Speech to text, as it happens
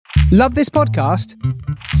Love this podcast?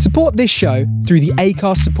 Support this show through the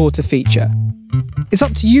Acast supporter feature. It's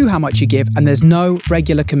up to you how much you give, and there's no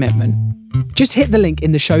regular commitment. Just hit the link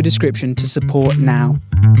in the show description to support now.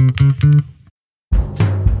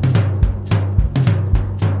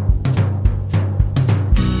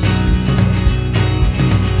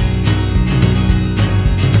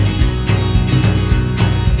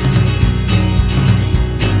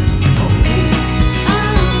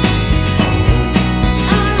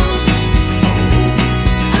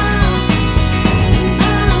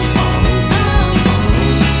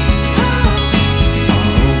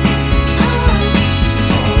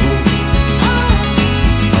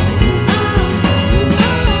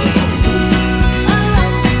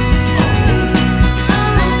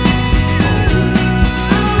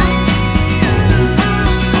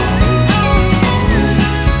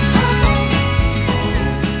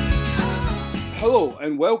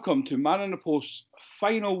 Welcome to Man on the Post's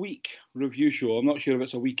final week review show. I'm not sure if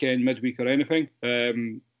it's a weekend, midweek or anything.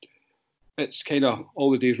 It's kind of all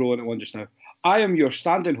the days rolling at one just now. I am your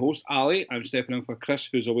standing host, Ali. I'm stepping in for Chris,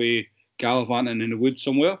 who's away gallivanting in the woods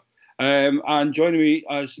somewhere. And joining me,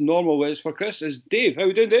 as normal is for Chris, is Dave. How are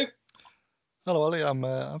we doing, Dave? Hello, Ali. I'm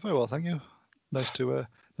very well, thank you. Nice to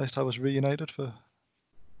have us reunited for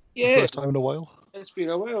the first time in a while. It's been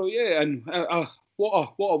a while, yeah. And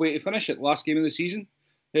what a way to finish it. Last game of the season.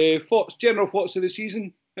 General thoughts of the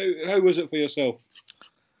season. How was it for yourself?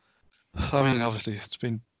 I mean, obviously,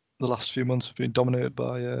 the last few months have been dominated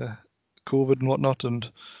by COVID and whatnot, and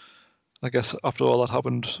I guess after all that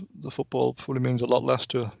happened, the football probably means a lot less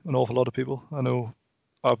to an awful lot of people. I know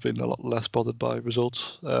I've been a lot less bothered by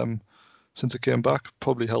results since it came back,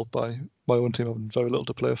 probably helped by my own team having very little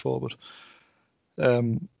to play for, but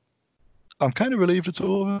I'm kind of relieved it's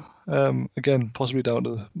over. Again, possibly down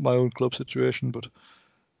to my own club situation, but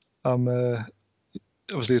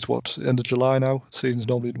obviously it's the end of July now. The season's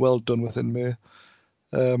normally well done within May.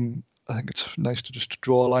 I think it's nice to just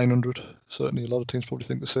draw a line under it. Certainly a lot of teams probably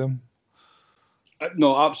think the same.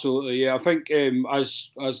 No, absolutely, yeah. I think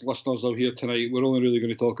as listeners are here tonight, we're only really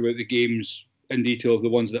going to talk about the games in detail, of the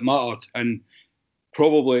ones that mattered, and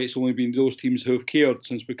probably it's only been those teams who have cared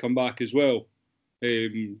since we come back as well.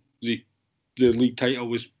 The league title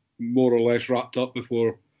was more or less wrapped up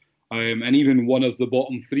before. And even one of the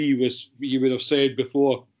bottom three was, you would have said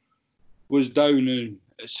before, was down. And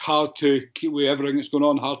it's hard to, with everything that's going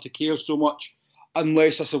on, hard to care so much,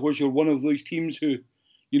 unless I suppose you're one of those teams who,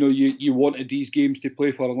 you wanted these games to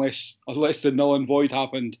play for, unless the null and void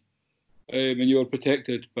happened, and you were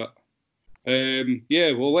protected. But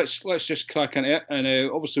let's just crack into it. And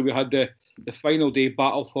obviously we had the final day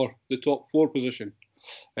battle for the top four position.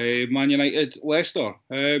 Man United, Leicester.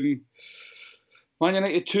 Man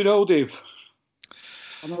United 2-0, Dave.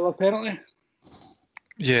 Another penalty?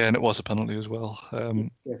 Yeah, and it was a penalty as well.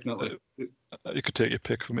 Definitely. You could take your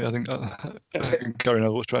pick from me. I think Gary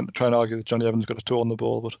Neville was trying to argue that Johnny Evans got a toe on the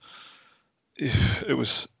ball, but it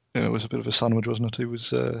was a bit of a sandwich, wasn't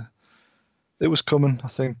it? It was coming. I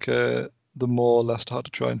think the more Leicester had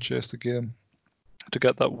to try and chase the game to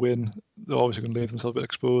get that win, they're obviously going to leave themselves a bit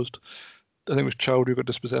exposed. I think it was Chowdhury who got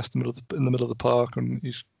dispossessed in the middle of the park, and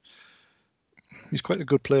he's quite a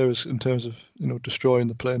good player in terms of destroying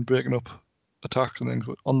the play and breaking up attacks and things.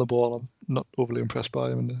 But on the ball, I'm not overly impressed by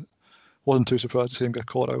him, and wasn't too surprised to see him get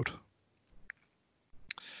caught out.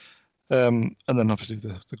 And then obviously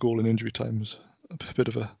the goal in injury time was a bit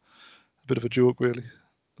of a joke, really.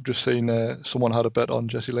 I've just seen someone had a bet on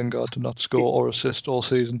Jesse Lingard to not score or assist all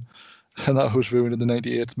season, and that was ruined in the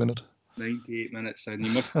 98th minute. 98 minutes, and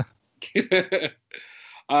you must. Do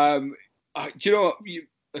you know what?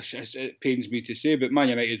 It pains me to say, but Man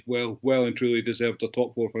United well and truly deserved a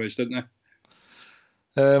top four finish, didn't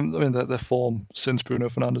they? I mean, their form since Bruno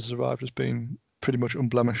Fernandes has arrived has been pretty much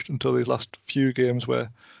unblemished until these last few games where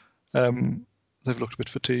they've looked a bit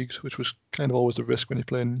fatigued, which was kind of always the risk when you're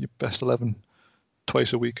playing your best 11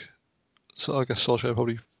 twice a week. So I guess Solskjaer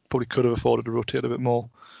probably could have afforded to rotate a bit more.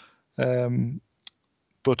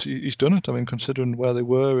 But he's done it. I mean, considering where they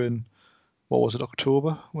were in,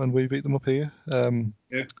 October when we beat them up here?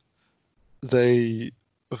 They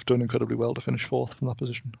have done incredibly well to finish fourth from that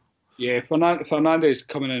position. Yeah, Fernandes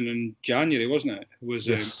coming in January, wasn't it?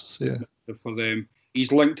 Yes, for them.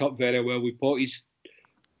 He's linked up very well with Pogba. He's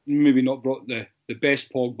maybe not brought the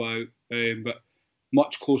best Pogba out, but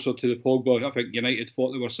much closer to the Pogba I think United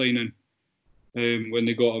thought they were signing when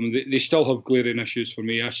they got him. They still have glaring issues for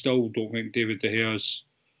me. I still don't think David De Gea's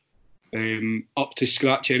up to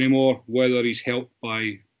scratch anymore, whether he's helped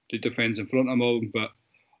by the defence in front of him, but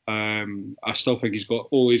I still think he's got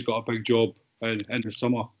a big job in the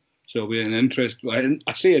summer. So it'll be an interest.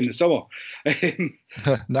 I say in the summer.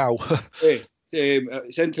 Now.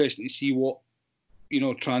 It's interesting to see what,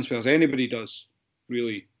 transfers anybody does,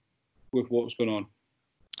 really, with what's going on.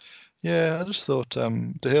 Yeah, I just thought De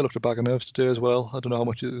Gea looked a bag of nerves today as well. I don't know how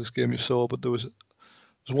much of this game you saw, but there was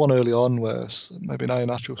one early on where maybe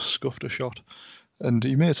Iheanacho scuffed a shot, and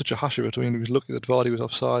he made such a hash of it. I mean, he was lucky that Vardy was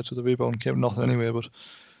offside, so the rebound came nothing anyway. But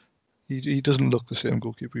he doesn't look the same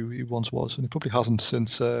goalkeeper he once was, and he probably hasn't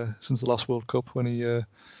since the last World Cup when he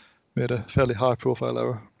made a fairly high-profile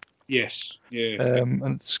error. Yes, yeah.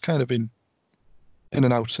 And it's kind of been in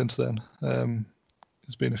and out since then.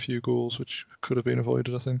 There's been a few goals which could have been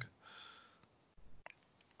avoided, I think.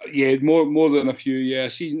 Yeah, more than a few. Yeah,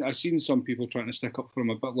 I seen some people trying to stick up for him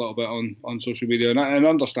a little bit on social media, and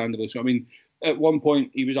understandably so. I mean, at one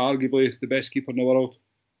point he was arguably the best keeper in the world,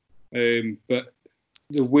 but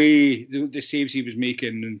the way the saves he was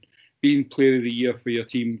making and being Player of the Year for your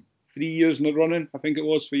team 3 years in a running, I think it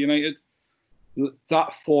was for United,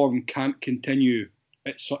 that form can't continue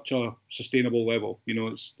at such a sustainable level.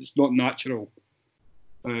 It's not natural.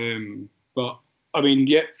 But I mean,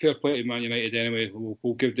 fair play to Man United anyway.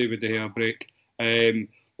 We'll give David De Gea a break.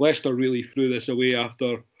 Leicester really threw this away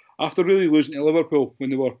after really losing to Liverpool when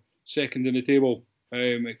they were second in the table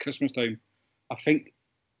at Christmas time. I think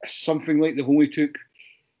something like they've only took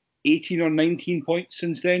 18 or 19 points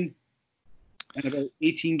since then in about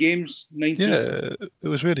 18 games. 19. Yeah, it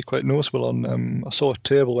was really quite noticeable. I saw a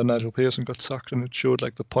table when Nigel Pearson got sacked, and it showed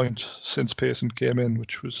like the points since Pearson came in,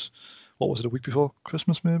 which was, what was it, a week before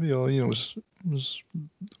Christmas maybe, or it was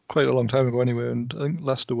quite a long time ago anyway. And I think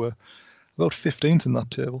Leicester were about 15th in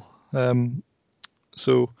that table.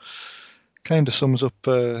 So kind of sums up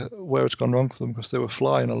where it's gone wrong for them, because they were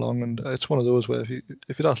flying along, and it's one of those where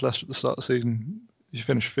if you'd asked Leicester at the start of the season, if you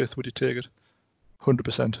finish fifth, would you take it?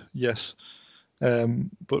 100% yes.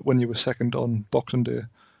 But when you were second on Boxing Day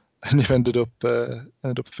and you've ended up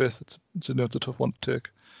fifth, it's a tough one to take.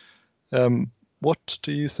 What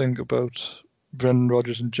do you think about Brendan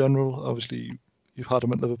Rodgers in general? Obviously, you've had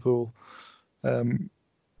him at Liverpool.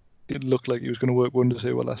 It looked like he was going to work wonders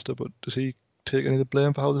here with Leicester, but does he take any of the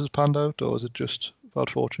blame for how this has panned out, or is it just bad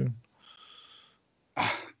fortune?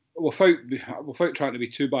 Without trying to be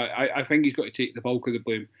too bad, I think he's got to take the bulk of the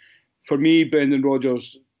blame. For me, Brendan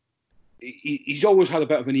Rodgers, he's always had a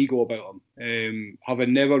bit of an ego about him,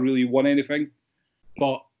 having never really won anything.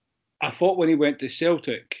 But I thought when he went to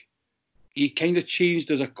Celtic, he kind of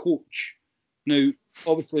changed as a coach. Now,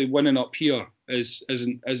 obviously, winning up here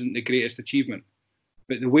isn't the greatest achievement,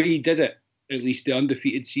 but the way he did it, at least the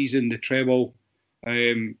undefeated season, the treble,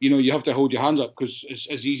 you have to hold your hands up, because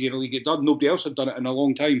it's easier to league it done. Nobody else had done it in a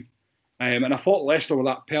long time. And I thought Leicester were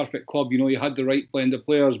that perfect club. You had the right blend of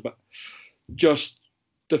players, but just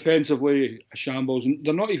defensively a shambles. And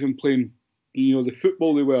they're not even playing, the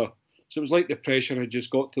football they were. So it was like the pressure had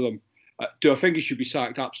just got to them. Do I think he should be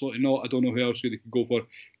sacked? Absolutely not. I don't know who else they could go for.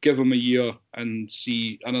 Give him a year and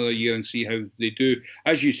see another year and see how they do.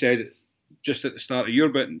 As you said, just at the start of your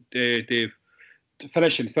bit, Dave,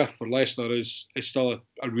 finishing fifth for Leicester is still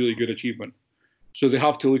a really good achievement. So they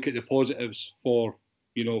have to look at the positives for,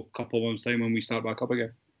 a couple of months' time when we start back up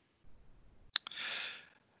again.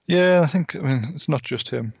 Yeah, I mean, it's not just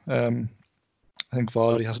him. I think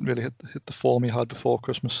Vardy hasn't really hit the form he had before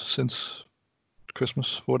Christmas, since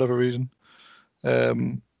Christmas, for whatever reason.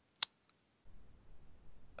 And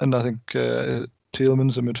I think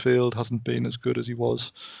Tielemans in midfield hasn't been as good as he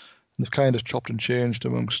was. And they've kind of chopped and changed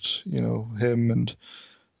amongst, him and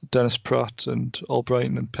Dennis Pratt and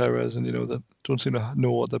Albrighton and Perez, and, they don't seem to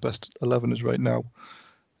know what their best 11 is right now.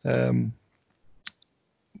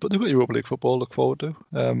 But they've got Europa League football to look forward to.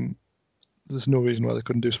 There's no reason why they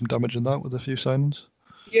couldn't do some damage in that with a few signings.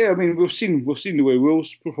 Yeah, I mean, we've seen the way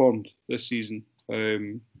Wolves performed this season.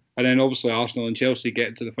 And then obviously Arsenal and Chelsea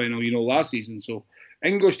getting to the final, last season. So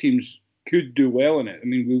English teams could do well in it. I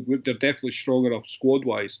mean, they're definitely strong enough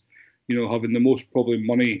squad-wise, having the most probably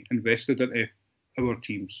money invested into our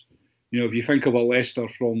teams. If you think of a Leicester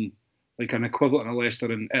from, like an equivalent of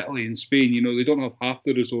Leicester in Italy and Spain, they don't have half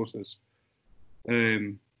the resources.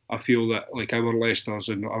 I feel that like our Leicesters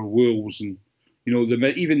and our Wolves and,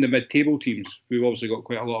 even the mid-table teams, we've obviously got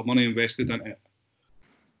quite a lot of money invested into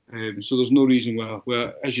it. So there's no reason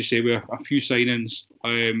where, as you say, we're a few signings.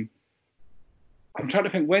 I'm trying to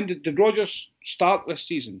think, when did Rodgers start this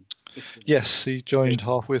season? Yes, he joined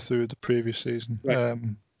halfway through the previous season. Right.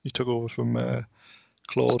 He took over from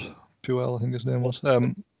Claude Puel, I think his name was.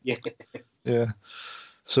 Yeah. Yeah.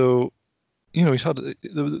 So, he's had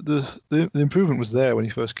the improvement was there when he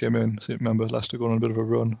first came in. I remember Leicester going on a bit of a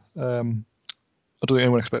run. I don't think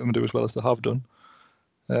anyone expected them to do as well as they have done.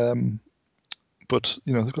 But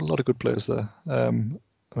they've got a lot of good players there. And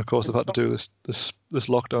of course, they've had to do this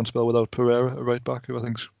lockdown spell without Pereira at right back, who I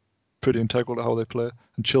think's pretty integral to how they play.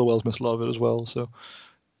 And Chilwell's missed a lot of it as well, so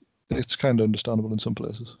it's kind of understandable in some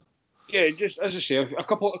places. Yeah, just as I say, a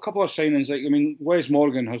couple of signings. Like, Wes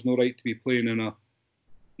Morgan has no right to be playing in a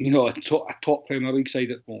top Premier League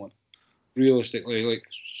side at the moment. Realistically, like,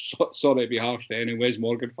 sorry to be harsh to any Wes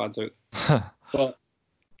Morgan fans out, but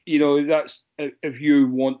that's if you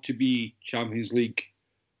want to be Champions League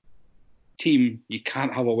team, you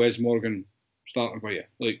can't have a Wes Morgan starting for you.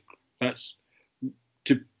 Like,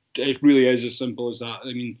 it really is as simple as that.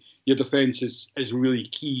 Your defence is really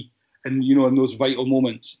key, and in those vital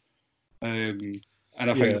moments. And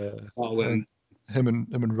I think him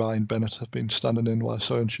and Ryan Bennett have been standing in while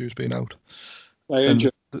Soyuncu's been out.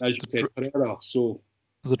 So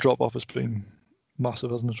the drop off has been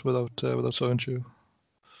massive, hasn't it? Without Soyuncu.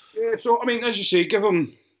 Yeah. So as you say,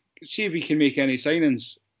 see if we can make any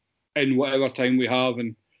signings in whatever time we have,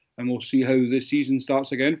 and we'll see how the season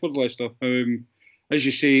starts again for Leicester. As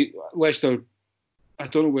you say, Leicester, I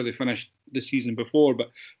don't know where they finished the season before,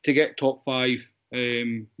 but to get top 5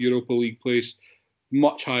 Europa League place,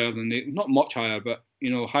 much higher than not much higher, but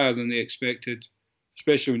higher than they expected,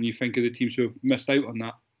 especially when you think of the teams who have missed out on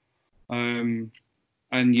that.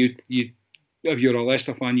 And you, if you're a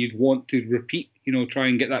Leicester fan, you'd want to repeat, try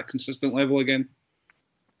and get that consistent level again.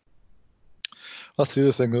 That's the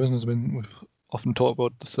other thing, though, isn't it? We've often talked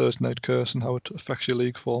about the Thursday night curse and how it affects your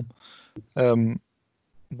league form.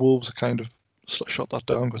 Wolves have kind of shot that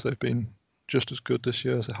down because they've been just as good this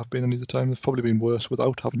year as they have been any other time. They've probably been worse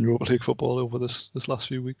without having Europa League football over this last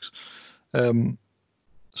few weeks.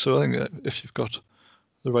 So I think if you've got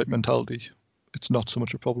the right mentality, it's not so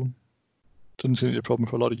much a problem. Doesn't seem to be a problem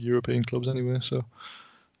for a lot of European clubs anyway, so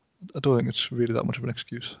I don't think it's really that much of an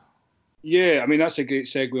excuse. Yeah, that's a great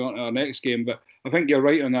segue on to our next game, but I think you're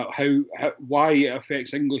right on that, why it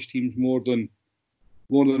affects English teams more than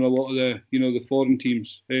a lot of the foreign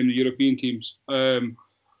teams, the European teams.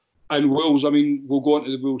 And Wolves, we'll go on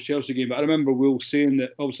to the Wolves-Chelsea game, but I remember Wolves saying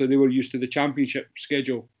that obviously they were used to the Championship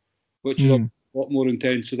schedule, which is a lot more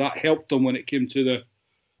intense, so that helped them when it came to the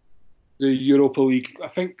Europa League. I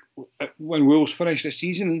think when Wolves finish the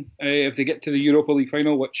season, if they get to the Europa League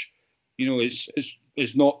final, which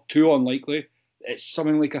is not too unlikely, it's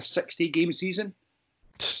something like a 60-game season,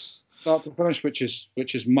 start to finish, which is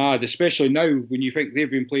mad, especially now when you think they've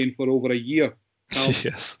been playing for over a year.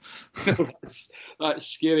 Yes, that's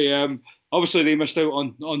scary. Obviously they missed out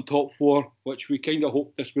on top 4, which we kind of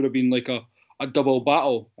hoped this would have been like a double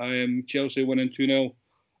battle. Chelsea winning 2-0.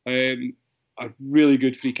 A really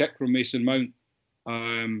good free kick from Mason Mount,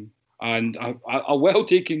 and a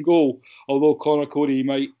well-taken goal, although Conor Cody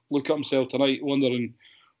might look at himself tonight wondering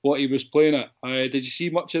what he was playing at. Did you see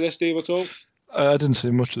much of this, Dave, at all? I didn't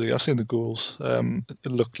see much of I've seen the goals.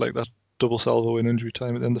 It looked like that double salvo in injury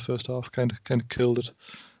time at the end of the first half kind of killed it.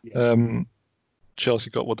 Yeah.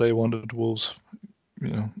 Chelsea got what they wanted. Wolves,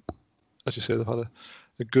 as you say, they've had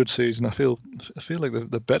a good season. I feel like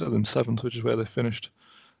they're better than 7th, which is where they finished.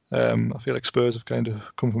 I feel like Spurs have kind of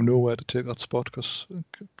come from nowhere to take that spot because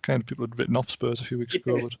kind of people had written off Spurs a few weeks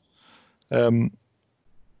ago. But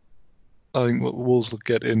I think Wolves will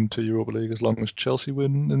get into Europa League as long as Chelsea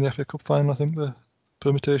win in the FA Cup final. I think the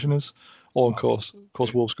permutation is. Or of course,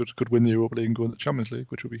 Wolves could win the Europa League and go into the Champions League,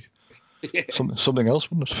 which would be something else,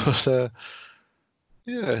 wouldn't it? But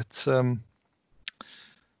it's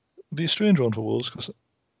be a strange one for Wolves because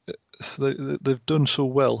they've done so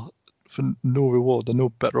well for no reward. They're no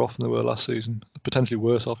better off than they were last season. Potentially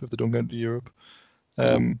worse off if they don't get into Europe.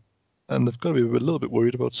 And they've got to be a little bit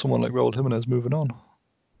worried about someone like Raúl Jiménez moving on.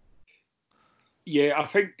 Yeah, I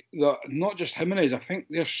think that not just Jimenez, I think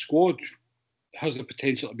their squad has the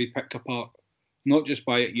potential to be picked apart, not just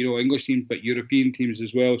by English teams, but European teams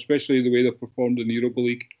as well, especially the way they've performed in the Europa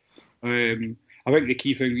League. I think the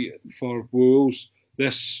key thing for Wolves,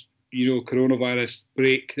 this coronavirus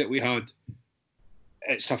break that we had,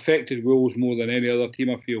 it's affected Wolves more than any other team,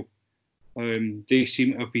 I feel. They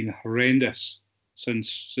seem to have been horrendous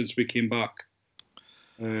since we came back.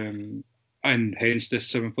 And hence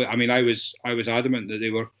this 7th place. I was adamant that they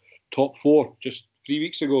were top 4 just 3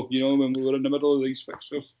 weeks ago, when we were in the middle of these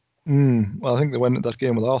fixtures. Well, I think they went at that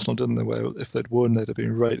game with Arsenal, didn't they, where if they'd won, they'd have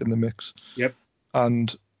been right in the mix. Yep.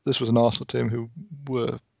 And this was an Arsenal team who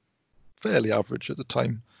were fairly average at the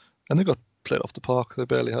time, and they got played off the park. They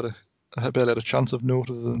barely had a chance of note,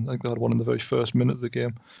 other than I think they had one in the very first minute of the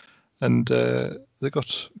game, and they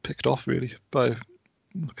got picked off really by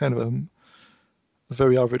kind of a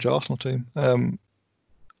very average Arsenal team, and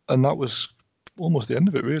that was almost the end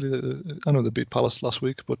of it, really. I know they beat Palace last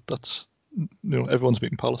week, but that's, everyone's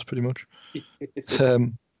beating Palace pretty much.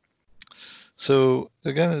 So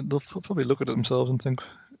again, they'll probably look at it themselves and think,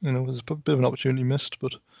 there's a bit of an opportunity missed.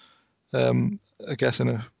 But I guess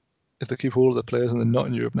if they keep hold of their players and they're not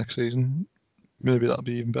in Europe next season, maybe that'll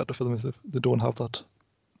be even better for them if they don't have that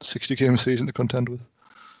 60-game season to contend with.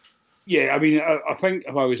 Yeah, I mean, I think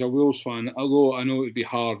if I was a Wolves fan, although I know it'd be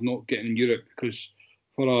hard not getting in Europe, because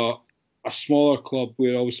for a smaller club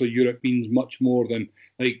where obviously Europe means much more than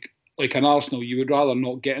like an Arsenal, you would rather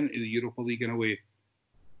not get into the Europa League in a way.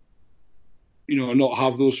 Not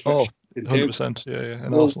have those fixtures. 100%, yeah.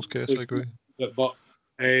 In Arsenal's case, I agree. But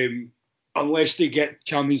unless they get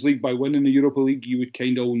Champions League by winning the Europa League, you would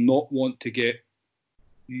kind of not want to get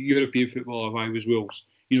European football if I was Wolves.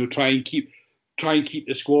 Try and keep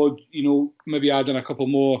the squad, maybe add in a couple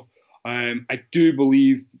more. I do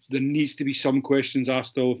believe there needs to be some questions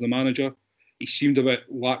asked of the manager. He seemed a bit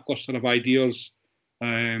lacklustre of ideas,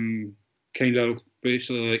 kind of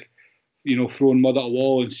basically like, throwing mud at a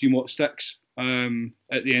wall and seeing what sticks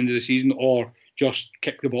at the end of the season, or just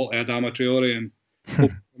kick the ball to Adama Traore and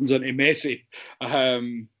hope it comes into Messi.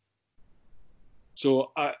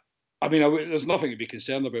 So, I mean, there's nothing to be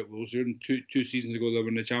concerned about Wolves. Two seasons ago, they were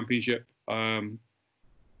in the Championship.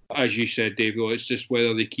 As you said, Dave, though, it's just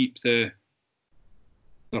whether they keep their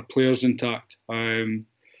players intact.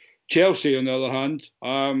 Chelsea, on the other hand,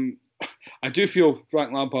 I do feel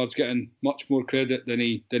Frank Lampard's getting much more credit than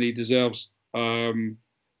he deserves.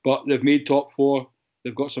 But they've made top four.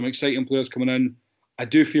 They've got some exciting players coming in. I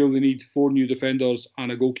do feel they need 4 new defenders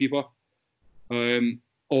and a goalkeeper.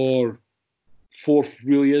 Or 4th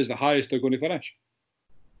really is the highest they're going to finish.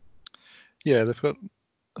 Yeah, they've got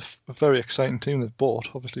a very exciting team they've bought.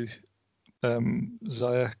 Obviously,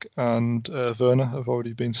 Ziyech and Werner have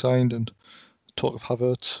already been signed, and talk of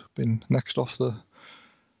Havertz being next off the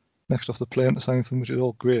plane to sign them, which is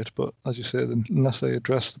all great. But as you say, unless they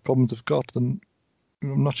address the problems they've got, then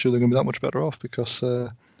I'm not sure they're going to be that much better off, because you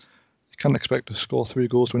can't expect to score 3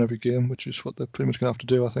 goals to win every game, which is what they're pretty much going to have to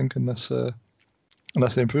do, I think, unless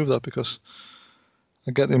they improve that. Because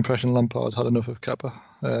I get the impression Lampard's had enough of Kepa.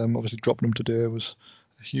 Obviously, dropping him today was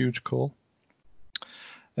a huge call.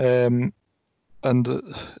 And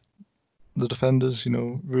the defenders,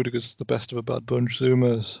 Rudiger's the best of a bad bunch.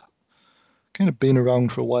 Zuma's kind of been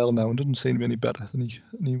around for a while now and doesn't seem to be any better than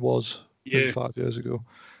he was maybe 5 years ago.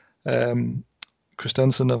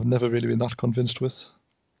 Christensen I've never really been that convinced with.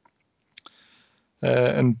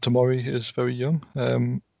 And Tomori is very young.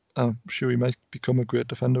 I'm sure he might become a great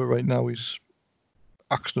defender, but right now he's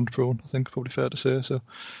accident prone, I think, probably fair to say. So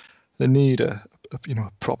they need a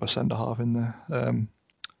proper centre-half in there.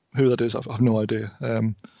 Who that is, I've no idea.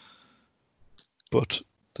 But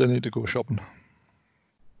they need to go shopping.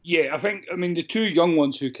 Yeah, I mean, the 2 young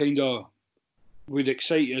ones who kind of would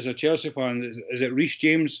excite you as a Chelsea fan, is it Reece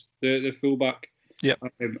James, the fullback? Yeah.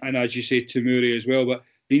 And as you say, Tomori as well. But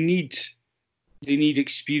they need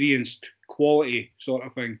experienced, quality sort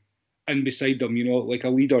of thing in beside them, like a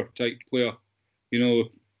leader type player.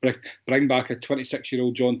 Bring back a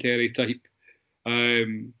 26-year-old John Terry type.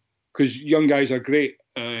 Because young guys are great.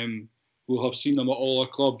 We'll have seen them at all our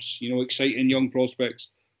clubs, exciting young prospects.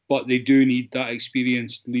 But they do need that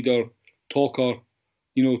experienced leader, talker,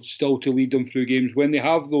 still to lead them through games when they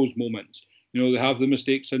have those moments. They have the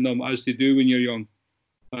mistakes in them, as they do when you're young.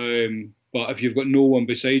 But if you've got no one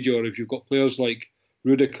beside you, or if you've got players like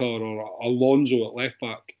Rudiger or Alonso at left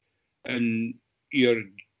back, and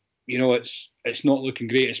it's not looking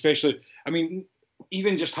great. Especially, I mean,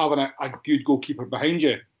 even just having a good goalkeeper behind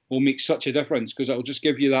you will make such a difference, because it'll just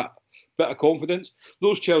give you that bit of confidence.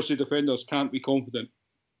 Those Chelsea defenders can't be confident,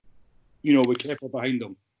 with Kepa behind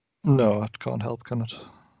them. No, it can't help, can it?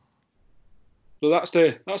 So that's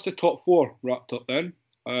the top 4 wrapped up then.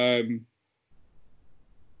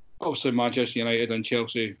 Obviously Manchester United and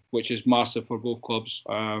Chelsea, which is massive for both clubs,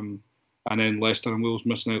 and then Leicester and Wolves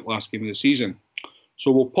missing out last game of the season.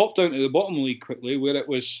 So we'll pop down to the bottom league quickly, where it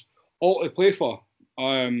was all to play for.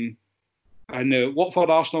 And the Watford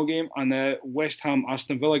Arsenal game and the West Ham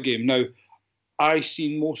Aston Villa game. Now, I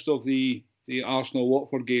seen most of the Arsenal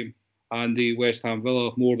Watford game and the West Ham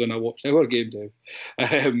Villa more than I watched our game, Dave.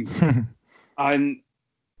 And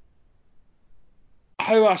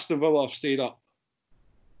how Aston Villa have stayed up,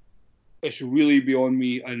 it's really beyond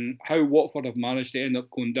me, and how Watford have managed to end up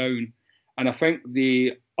going down. And I think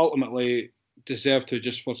they ultimately deserve to,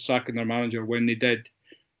 just for sacking their manager when they did,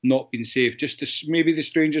 not been safe. Just maybe the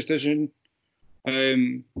strangest decision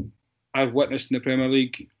I've witnessed in the Premier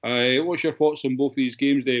League. What's your thoughts on both these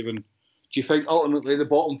games, Dave? And do you think ultimately the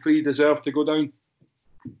bottom 3 deserve to go down?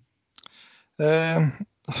 I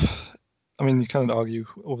mean, you can't argue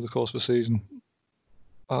over the course of the season.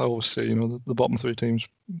 I always say, the bottom three teams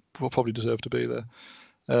will probably deserve to be there.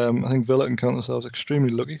 I think Villa can count themselves extremely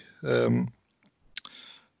lucky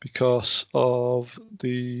because of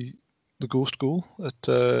the ghost goal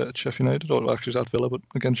at Sheffield United, or actually it was at Villa, but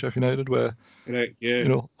against Sheffield United, where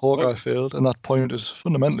Hawkeye failed, and that point has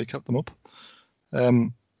fundamentally kept them up.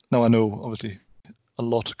 Now I know, obviously, a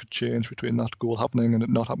lot could change between that goal happening and it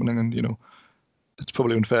not happening, and it's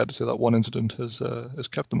probably unfair to say that one incident has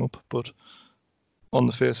kept them up, but on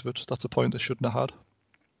the face of it, that's a point they shouldn't have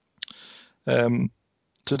had.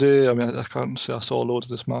 Today, I mean, I can't say I saw loads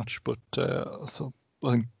of this match, but I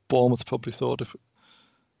think Bournemouth probably thought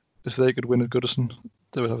if they could win at Goodison,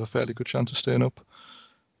 they would have a fairly good chance of staying up.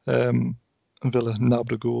 And Villa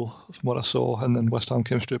nabbed a goal from what I saw, and then West Ham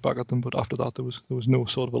came straight back at them. But after that, there was no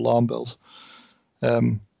sort of alarm bells.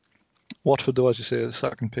 Watford, though, as you say,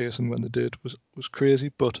 sacking Pearson when they did was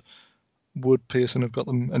crazy. But would Pearson have got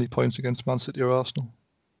them any points against Man City or Arsenal?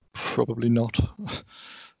 Probably not.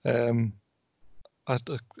 I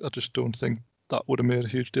just don't think that would have made a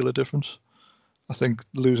huge deal of difference. I think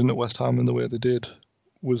losing at West Ham in the way they did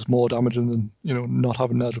was more damaging than not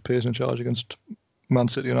having Nigel Pearson in charge against Man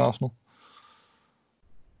City and Arsenal.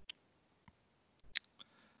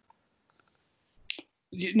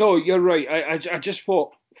 No, you're right. I just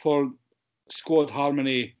thought for squad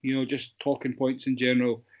harmony, just talking points in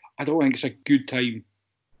general, I don't think it's a good time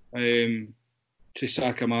to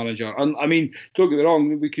sack a manager. And I mean, don't get me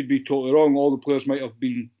wrong, we could be totally wrong. All the players might have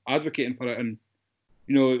been advocating for it and,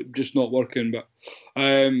 just not working. But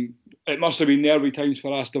it must have been nervy times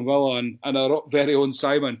for Aston Villa and our very own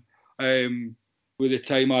Simon with the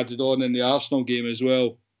time added on in the Arsenal game as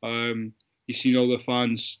well. You've seen all the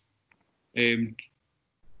fans, all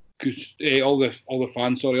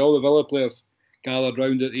the Villa players gathered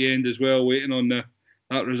round at the end as well, waiting on that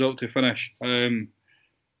result to finish. I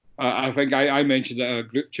think I mentioned it in a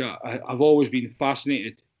group chat. I've always been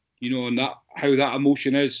fascinated, on that how that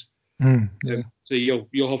emotion is. Yeah. So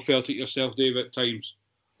you'll have felt it yourself, Dave, at times.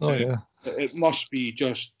 Oh yeah. It must be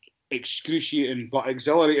just excruciating, but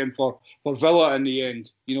exhilarating for Villa in the end.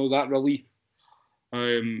 That relief.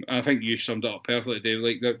 And I think you summed it up perfectly, Dave.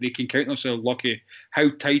 Like they can count themselves lucky. How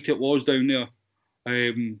tight it was down there.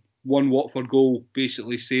 One Watford goal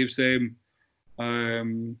basically saves them.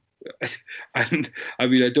 And I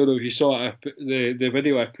mean, I don't know if you saw it, the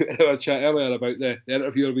video I put in our chat earlier about the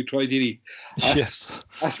interviewer with Troy Deeney. Yes.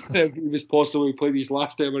 Asking if he was possibly playing his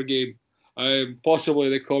last ever game. Possibly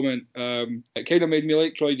the comment. It kind of made me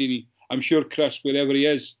like Troy Deeney. I'm sure Chris, wherever he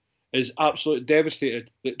is absolutely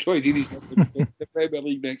devastated that Troy Deeney's not in the Premier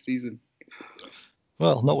League next season.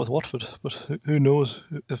 Well, not with Watford, but who knows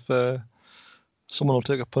if someone will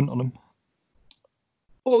take a punt on him.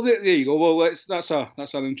 Well, there you go. Well, that's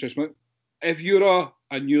an interesting. If you're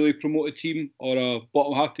a newly promoted team or a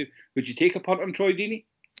bottom half team, would you take a punt on Troy Deeney?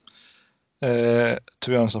 To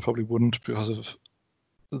be honest, I probably wouldn't because of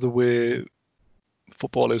the way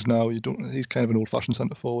football is now. He's kind of an old-fashioned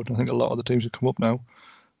centre forward, and I think a lot of the teams who come up now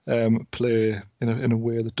play in a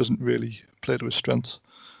way that doesn't really play to his strengths.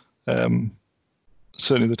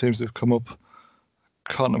 Certainly, the teams that have come up,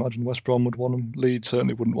 can't imagine West Brom would want him. Leeds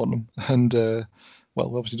certainly wouldn't want him, and. Well,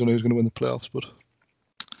 we obviously don't know who's going to win the playoffs, but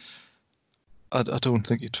I don't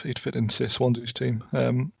think he'd fit in, say, Swansea's team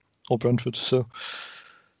or Brentford. So,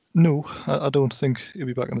 no, I don't think he'll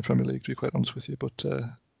be back in the Premier League, to be quite honest with you, but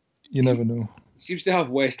you never know. He seems to have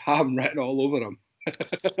West Ham written all over him.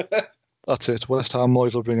 That's it. West Ham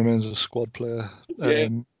Moyes will bring him in as a squad player. Yeah.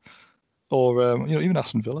 Or, even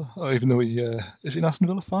Aston Villa, even though is he an Aston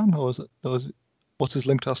Villa fan, or is it what's his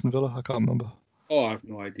link to Aston Villa? I can't remember. Oh, I have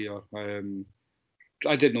no idea.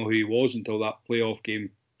 I didn't know who he was until that playoff game.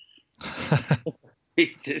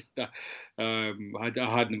 He just, I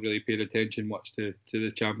hadn't really paid attention much to the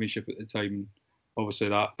Championship at the time. Obviously,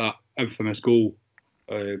 that infamous goal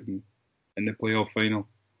in the playoff final.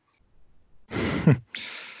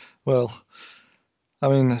 Well, I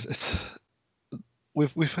mean,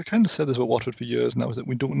 we've kind of said this about Watford for years now, is that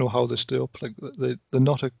we don't know how they stay up. Like they're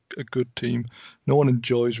not a good team. No one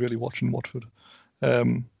enjoys really watching Watford.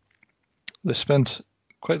 They spent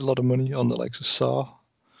quite a lot of money on the likes of Sarr,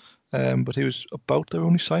 but he was about their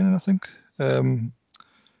only signing, I think. And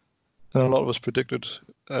a lot of us predicted,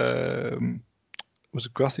 was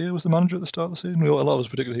it Gracia was the manager at the start of the season? A lot of us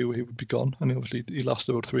predicted he would be gone, and he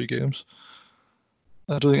lasted about 3 games.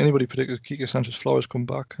 I don't think anybody predicted Quique Sanchez-Flores come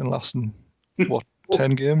back and lasting,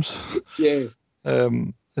 10 games? Yeah.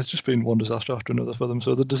 It's just been one disaster after another for them,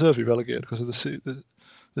 so they deserve to be relegated because of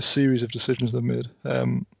the series of decisions they've made.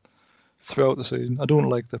 throughout the season. I don't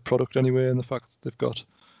like the product anyway, and the fact that they've got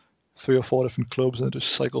 3 or 4 different clubs and they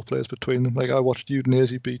just cycle players between them. Like I watched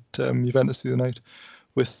Udinese beat Juventus the other night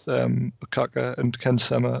with Okaka and Ken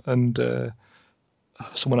Sema and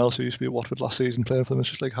someone else who used to be at Watford last season playing for them. It's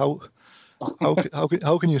just like how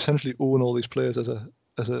can you essentially own all these players as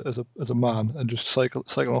a man and just cycle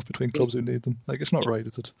off between clubs who need them? Like, it's not right,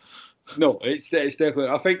 is it? No, it's definitely.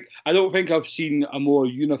 I don't think I've seen a more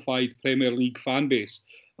unified Premier League fan base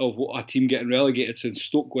of a team getting relegated since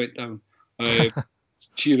Stoke went down.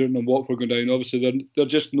 Cheering and Watford going down. Obviously, they're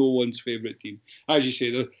just no one's favourite team. As you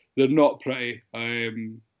say, they're not pretty.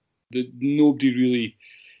 Nobody really,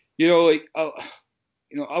 like a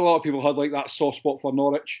lot of people had like that soft spot for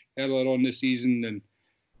Norwich earlier on this season, and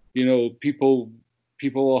people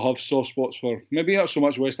will have soft spots for maybe not so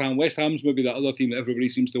much West Ham. West Ham's maybe that other team that everybody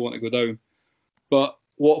seems to want to go down, but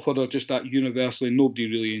Watford are just that universally nobody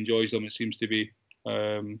really enjoys them. It seems to be.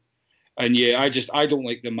 And yeah, I don't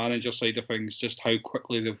like the manager side of things. Just how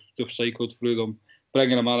quickly they've cycled through them,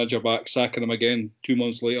 bringing a manager back, sacking him again 2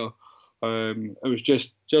 months later. It was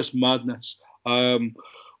just madness.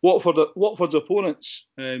 Watford's opponents.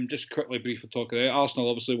 Just quickly, briefly talking about Arsenal.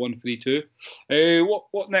 Obviously won 3-2.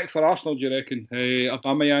 What next for Arsenal? Do you reckon?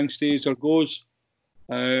 Aubameyang stays or goes?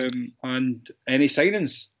 And any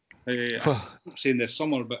signings? I'm saying this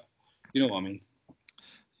summer, but you know what I mean.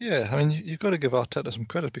 Yeah, I mean, you've got to give Arteta some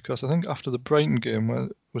credit because I think after the Brighton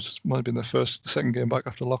game, which might have been the second game back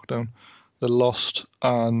after lockdown, they lost,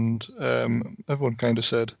 and everyone kind of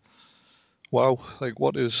said, "Wow, like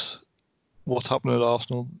what's happening at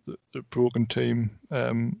Arsenal? The broken team.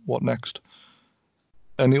 What next?"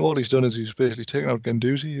 And all he's done is he's basically taken out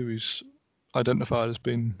Guendouzi, who he's identified as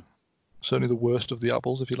being certainly the worst of the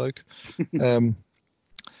apples, if you like. And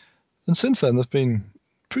since then, they've been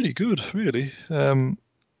pretty good, really.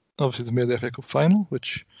 Obviously, they've made the FA Cup final,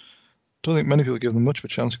 which I don't think many people give them much of a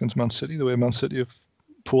chance against Man City, the way Man City have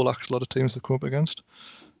poleaxed a lot of teams they've come up against.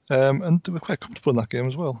 And they were quite comfortable in that game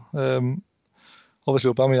as well.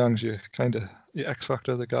 Obviously, Aubameyang's your X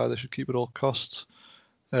factor, the guy they should keep at all costs.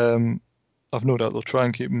 I've no doubt they'll try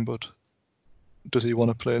and keep him, but does he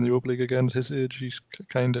want to play in the Europa League again at his age? He's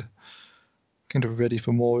kind of ready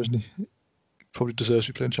for more, isn't he? Probably deserves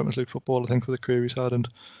to be playing Champions League football, I think, for the career he's had. And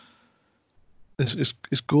his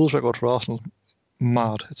goals record for Arsenal,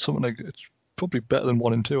 mad. It's something like, it's probably better than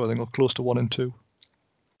 1 and 2, I think, or close to 1 and 2.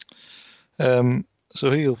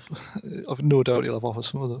 So I've no doubt he'll have offers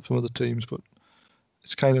from other teams, but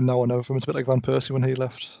it's kind of now or never for him. It's a bit like Van Persie when he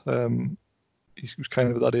left. He was kind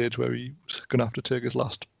of at that age where he was going to have to take his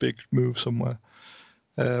last big move somewhere,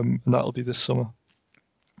 and that'll be this summer,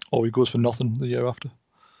 or he goes for nothing the year after.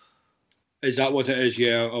 Is that what it is?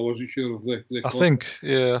 Yeah, I wasn't sure of the I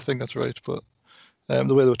think that's right. But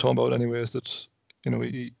the way they were talking about it anyway is that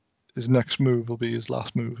his next move will be his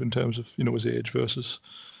last move in terms of his age versus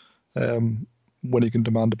when he can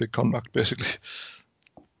demand a big contract, basically.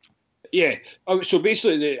 Yeah. So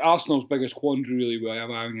basically, Arsenal's biggest quandary really with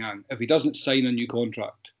Aubameyang, if he doesn't sign a new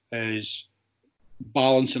contract, is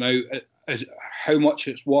balancing out how much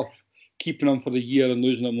it's worth keeping him for the year and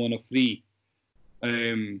losing him on a free,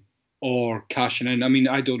 or cashing in. I mean,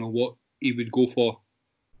 I don't know what he would go for,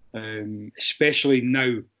 especially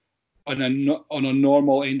now on a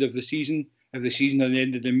normal end of the season. If the season had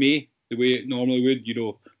ended in May, the way it normally would,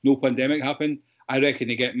 no pandemic happened, I reckon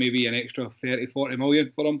they get maybe an extra 30-40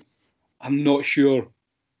 million for him. I'm not sure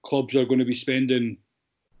clubs are going to be spending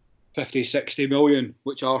 50-60 million,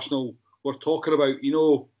 which Arsenal were talking about,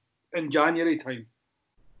 in January time.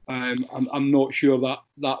 I'm not sure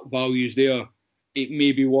that value's there. It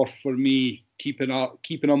may be worth for me keeping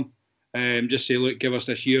him. Just say, look, give us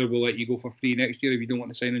this year, we'll let you go for free next year if you don't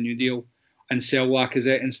want to sign a new deal, and sell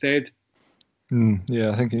Lacazette instead.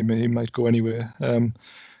 Yeah, I think he might go anywhere.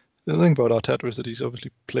 The thing about Arteta is that he's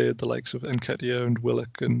obviously played the likes of Nketiah and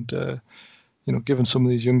Willock and, given some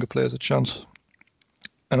of these younger players a chance.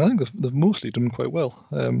 And I think they've mostly done quite well.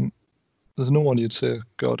 There's no one you'd say,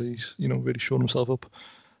 God, he's, really shown himself up.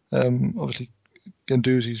 Obviously,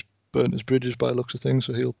 Guendouzi's burnt his bridges by the looks of things,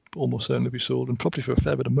 so he'll almost certainly be sold, and probably for a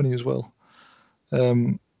fair bit of money as well.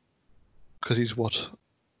 Because he's,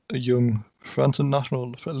 a young French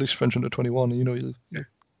international, at least French under 21, he'll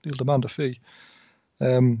demand a fee.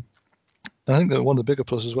 And I think that one of the bigger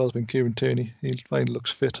pluses as well has been Kieran Tierney. He finally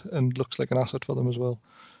looks fit and looks like an asset for them as well.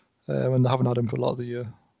 And they haven't had him for a lot of the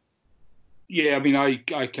year. Yeah, I mean, I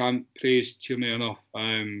can't praise Tierney enough.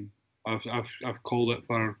 I've called it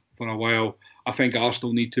for a while. I think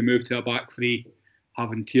Arsenal need to move to a back three.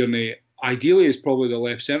 Having Tierney, ideally, is probably the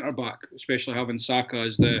left centre back, especially having Saka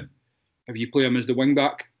as if you play him as the wing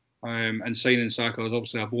back. and signing Saka is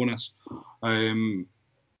obviously a bonus.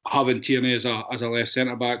 Having Tierney as a left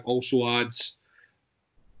centre back also adds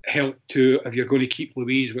help to if you're going to keep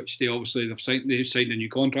Luiz, which they've signed a new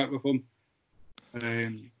contract with him.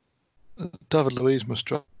 David Luiz must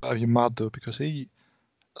drive you mad though, because he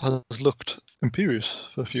has looked imperious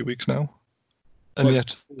for a few weeks now, and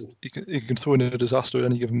yet he can throw in a disaster at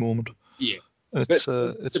any given moment. Yeah, it's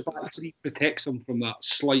the back three protects him from that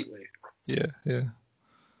slightly. Yeah.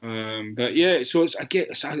 But yeah, so it's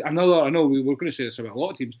another. I know we were going to say this about a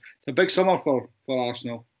lot of teams. It's a big summer for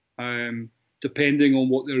Arsenal. Depending on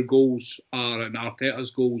what their goals are and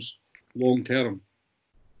Arteta's goals long term.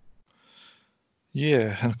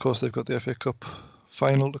 Yeah, and of course they've got the FA Cup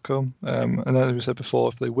final to come. And as we said before,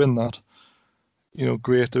 if they win that,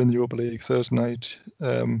 great, they're in the Europa League Thursday night.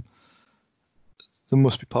 There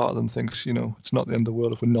must be part of them thinks, it's not the end of the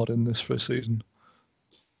world if we're not in this for a season.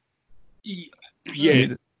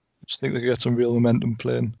 Yeah. I just think they could get some real momentum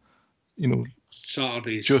playing,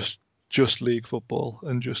 Saturdays. Just league football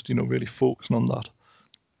and just, really focusing on that.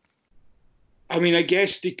 I mean, I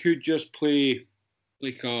guess they could just play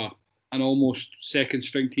like an almost second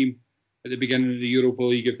string team at the beginning of the Europa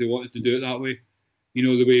League if they wanted to do it that way.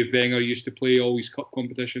 The way Wenger used to play all these cup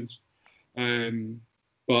competitions.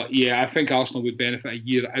 But yeah, I think Arsenal would benefit a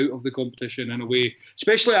year out of the competition in a way,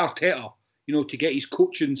 especially Arteta, to get his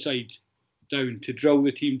coaching side down, to drill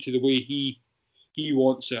the team to the way he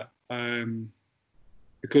wants it.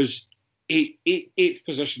 Because eighth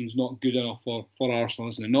position is not good enough for Arsenal,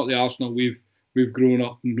 isn't it? Not the Arsenal we've grown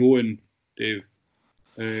up knowing, Dave.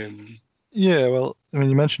 Yeah, well, I mean,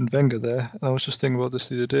 you mentioned Wenger there, and I was just thinking about this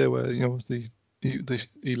the other day, where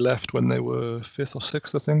he left when they were 5th or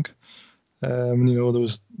 6th, I think. There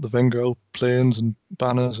was the Wenger planes and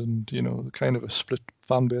banners, and the kind of a split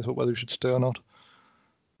fan base about whether he should stay or not.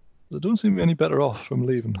 They don't seem to be any better off from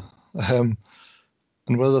leaving, and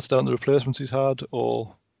whether that's down to the replacements he's had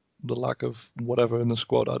or the lack of whatever in the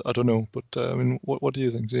squad, I don't know. But I mean, what do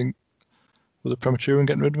you think? Do you think were they premature in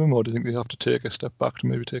getting rid of him, or do you think they have to take a step back to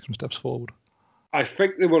maybe take some steps forward? I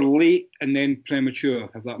think they were late and then premature,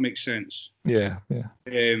 if that makes sense. Yeah.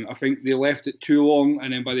 I think they left it too long,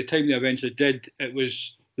 and then by the time they eventually did, there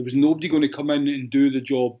was nobody going to come in and do the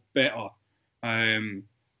job better.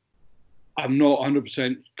 I'm not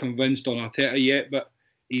 100% convinced on Arteta yet, but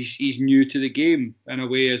he's new to the game in a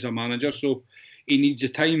way as a manager, so he needs the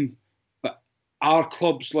time. But are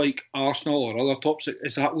clubs like Arsenal or other top six,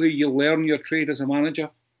 is that where you learn your trade as a manager?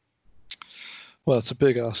 Well, it's a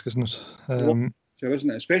big ask, isn't it? Sure,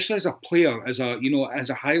 isn't it? Especially as a player, as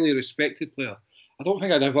a highly respected player. I don't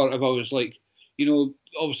think I'd ever, if I was like,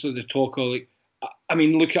 obviously the talk of like, I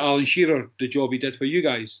mean, look at Alan Shearer, the job he did for you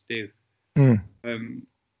guys, Dave.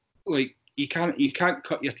 Like you can't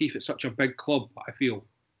cut your teeth at such a big club. I feel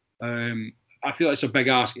it's a big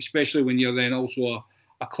ask, especially when you're then also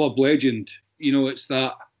a club legend. It's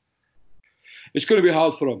that it's going to be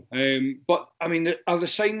hard for him. But I mean, are the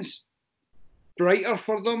signs brighter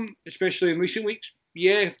for them, especially in recent weeks?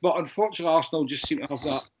 Yeah, but unfortunately, Arsenal just seem to have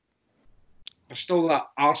that. There's still that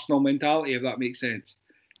Arsenal mentality, if that makes sense.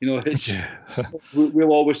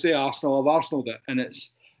 We'll always say Arsenal have Arsenaled it, and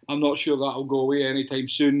I'm not sure that'll go away anytime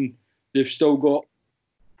soon. They've still got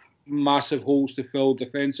massive holes to fill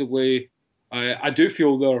defensively. I do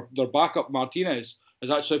feel their backup Martinez is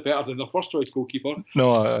actually better than their first choice goalkeeper.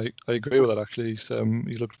 No, I agree with that. Actually, he's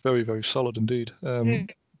looked very, very solid indeed.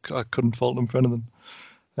 I couldn't fault him for anything.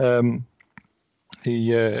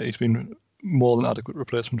 He's been more than adequate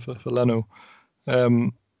replacement for Leno.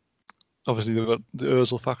 Obviously, they've got the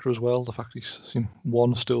Ozil factor as well. The fact he's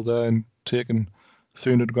still there and taking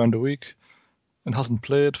 $300,000 a week and hasn't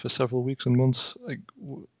played for several weeks and months.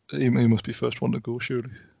 He must be first one to go, surely.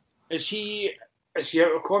 Is he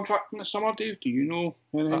out of contract in the summer, Dave? Do you know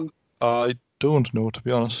anything? I don't know, to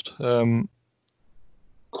be honest.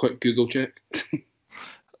 Quick Google check.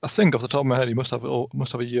 I think off the top of my head, he must have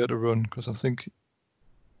a year to run, because I think,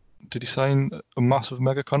 did he sign a massive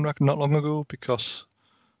mega contract not long ago because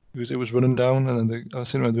it was running down, and then I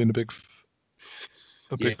seem to have been a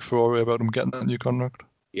big furore about him getting that new contract.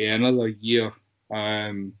 Yeah, another year.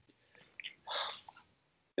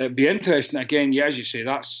 It'd be interesting again. Yeah, as you say,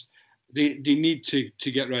 that's they need to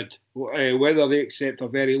get rid. Whether they accept a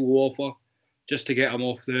very low offer just to get him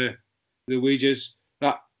off the wages.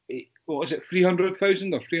 That what is it,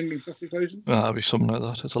 300,000 or 350,000? That'd be something like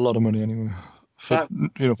that. It's a lot of money anyway. For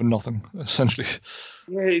nothing, essentially.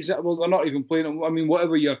 Yeah, exactly. Well, they're not even playing. I mean,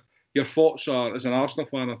 whatever your thoughts are as an Arsenal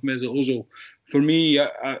fan of Mesut Ozil, for me,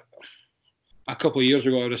 a couple of years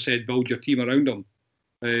ago, I would have said build your team around him.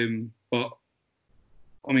 But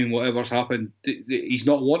I mean, whatever's happened, he's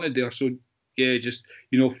not wanted there. So yeah, just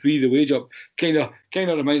free the wage up. Kind of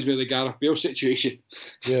reminds me of the Gareth Bale situation.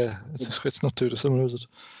 Yeah, it's not too dissimilar, is it?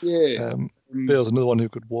 Yeah. Bale's another one who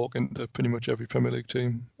could walk into pretty much every Premier League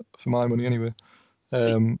team for my money anyway.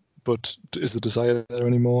 But is the desire there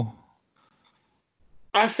anymore?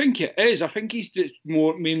 I think it is. I think he's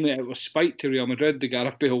mainly out of spite to Real Madrid, the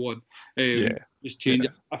Gareth Bale one. Just change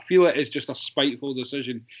it. I feel it is just a spiteful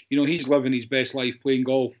decision. He's living his best life, playing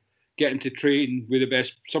golf, getting to train with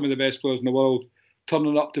some of the best players in the world,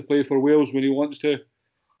 turning up to play for Wales when he wants to.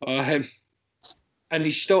 And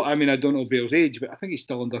he's still, I don't know Bale's age, but I think he's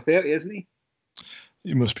still under 30, isn't he?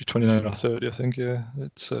 He must be 29 or 30, I think, yeah.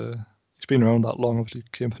 It's he's been around that long. Obviously, he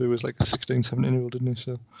came through as like a 16, 17-year-old, didn't he?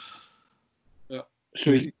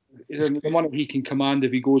 So the money he can command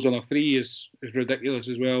if he goes on a free is ridiculous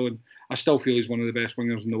as well. And I still feel he's one of the best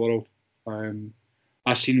wingers in the world.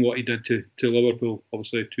 I've seen what he did to Liverpool,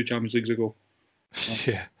 obviously, 2 Champions Leagues ago.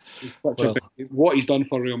 Yeah. What he's done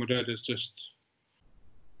for Real Madrid is just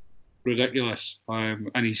ridiculous. And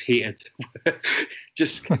he's hated.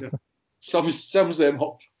 Just kind of sums them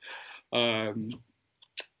up.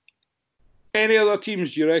 Any other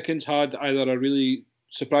teams you reckon's had either a really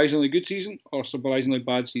surprisingly good season or surprisingly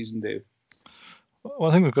bad season, Dave? Well,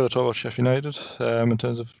 I think we've got to talk about Sheffield United in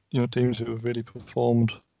terms of teams who have really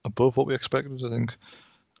performed above what we expected. I think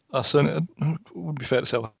it would be fair to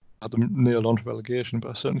say I had them nailed on for relegation, but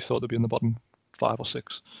I certainly thought they'd be in the bottom 5 or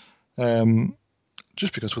 6.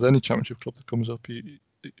 Just because with any championship club that comes up, and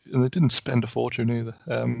they didn't spend a fortune either.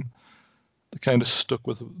 They kind of stuck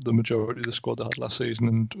with the majority of the squad they had last season.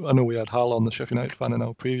 And I know we had Hal on, the Sheffield United fan, in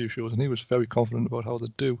our preview shows, and he was very confident about how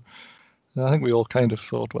they'd do. And I think we all kind of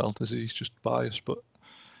thought, well, he's just biased, but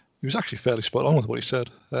he was actually fairly spot on with what he said.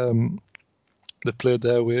 They played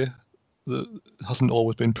their way. It hasn't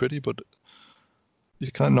always been pretty, but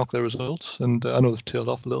you can't knock their results. And I know they've tailed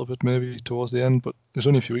off a little bit maybe towards the end, but it was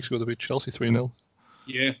only a few weeks ago they beat Chelsea 3-0.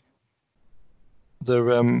 Yeah. They're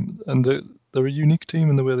a unique team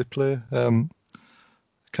in the way they play. I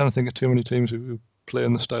can't think of too many teams who play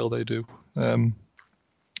in the style they do.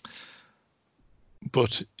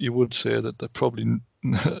 But you would say that they're probably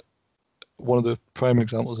one of the prime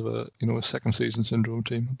examples of a second season syndrome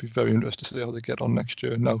team. I'd be very interested to see how they get on next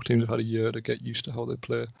year. Now teams have had a year to get used to how they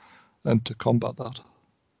play and to combat that.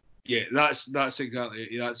 Yeah, that's exactly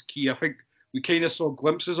it. That's key. I think we kind of saw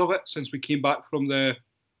glimpses of it since we came back from the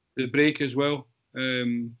break as well.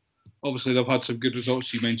 Obviously, they've had some good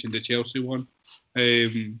results. You mentioned the Chelsea one.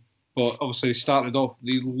 But obviously, they started off,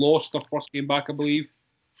 they lost their first game back, I believe.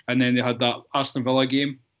 And then they had that Aston Villa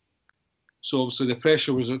game. So obviously, the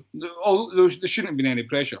pressure was... there shouldn't have been any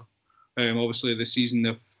pressure. Obviously, the season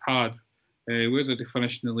they've had. Where did they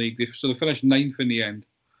finish in the league? So they finished 9th in the end.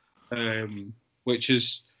 Which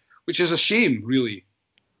is a shame, really,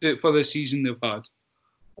 for the season they've had.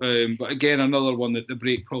 But again, another one that the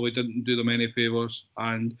break probably didn't do them any favours.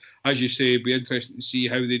 And as you say, it'd be interesting to see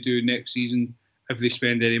how they do next season, if they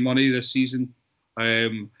spend any money this season.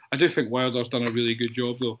 I do think Wilder's done a really good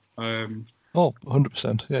job, though.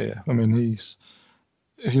 100%. Yeah. I mean,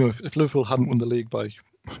 if Liverpool hadn't won the league by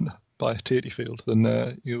Tateyfield,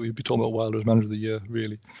 then you'd be talking about Wilder as manager of the year,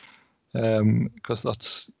 really. Because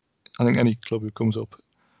that's, I think, any club who comes up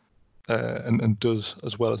and does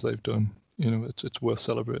as well as they've done, it's worth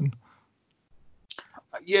celebrating.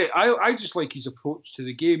 Yeah, I just like his approach to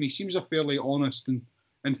the game. He seems a fairly honest and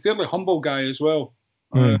fairly humble guy as well,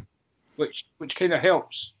 which kind of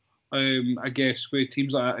helps, I guess, with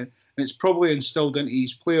teams like that. And it's probably instilled into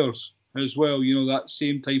his players as well, that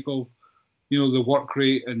same type of, the work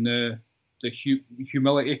rate and the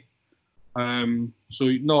humility. So,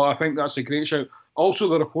 no, I think that's a great shout. Also,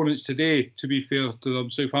 their opponents today, to be fair to them,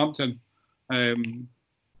 Southampton,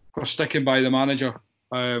 for sticking by the manager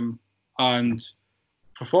and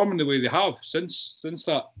performing the way they have since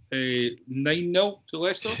that 9-0 to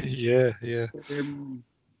Leicester. Yeah.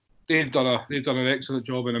 They've done an excellent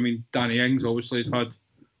job, and I mean, Danny Ings obviously has had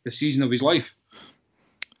the season of his life.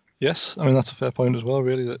 Yes, I mean that's a fair point as well.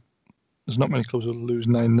 Really, that there's not many clubs that lose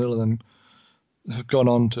 9-0 and then have gone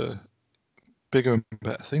on to bigger and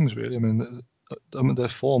better things. Really, I mean their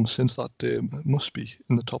form since that day must be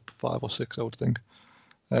in the top 5 or 6, I would think,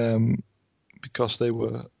 because they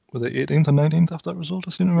were they 18th or 19th after that result? I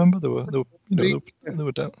seem to remember they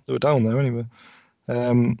were down there anyway,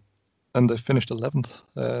 and they finished 11th,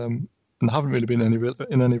 and haven't really been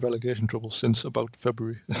in any relegation trouble since about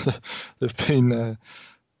February. They've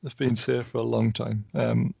been safe for a long time,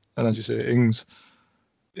 and as you say, Ings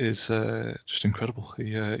is just incredible.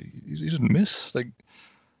 He doesn't miss. Like,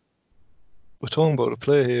 we're talking about a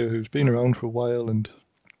player here who's been around for a while and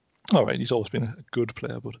all right, he's always been a good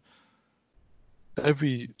player, but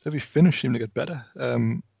every finish seemed to get better.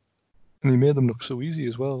 And he made them look so easy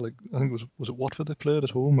as well. Like, I think it was it Watford they played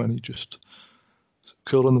at home, and he just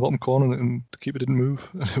curled on the bottom corner and the keeper didn't move.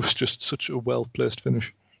 And it was just such a well-placed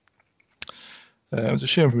finish. It was a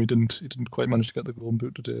shame for him he didn't quite manage to get the golden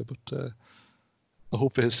boot today, but I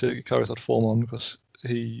hope for his sake he carries that form on, because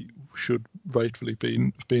he should rightfully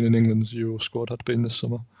been in England's Euro squad had been this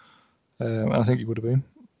summer. And I think he would have been.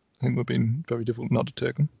 I think it would have been very difficult not to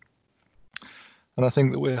take him. And I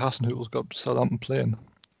think the way Hasenhüttl's got Southampton playing,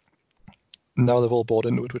 now they've all bought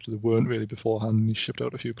into it, which they weren't really beforehand, and he shipped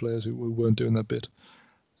out a few players who weren't doing their bit.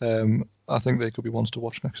 I think they could be ones to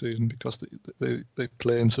watch next season, because they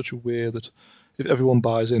play in such a way that if everyone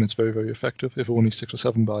buys in, it's very, very effective. If only 6 or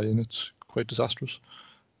 7 buy in, it's quite disastrous.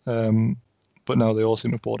 But now they all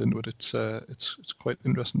seem to have bought into it. It's quite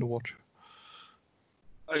interesting to watch.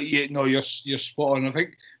 Yeah, no, you're spot on. I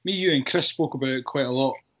think me, you, and Chris spoke about it quite a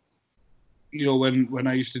lot. You know, when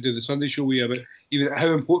I used to do the Sunday show, about even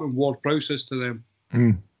how important Ward-Prowse is to them.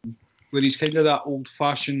 Where he's kind of that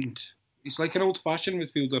old-fashioned. He's like an old-fashioned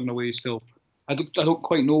midfielder in a way. Still, I don't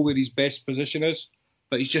quite know where his best position is,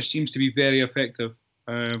 but he just seems to be very effective.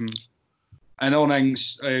 And on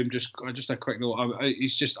Ings, just a quick note.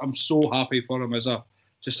 I'm so happy for him as a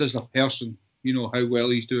person. You know how well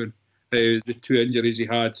he's doing. The 2 injuries he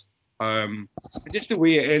had, just the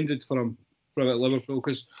way it ended for him from at Liverpool,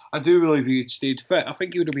 because I do believe he had stayed fit. I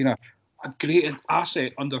think he would have been a great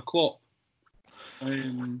asset under Klopp.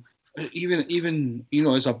 Even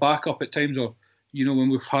as a backup at times, or when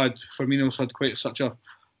we've had Firmino's had quite such a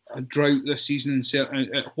drought this season,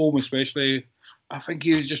 at home especially. I think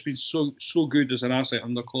he's just been so good as an asset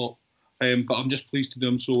under Klopp. But I'm just pleased to do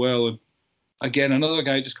him so well. And again, another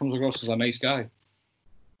guy just comes across as a nice guy.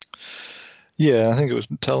 Yeah, I think it was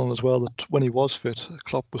telling as well that when he was fit,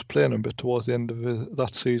 Klopp was playing him a bit towards the end of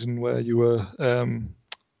that season, where you were, I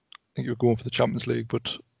think you were going for the Champions League,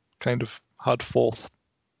 but kind of had 4th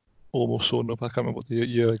almost sorted up. I can't remember what the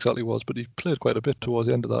year exactly was, but he played quite a bit towards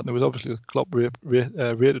the end of that, and it was obviously Klopp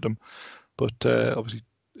rated him, but obviously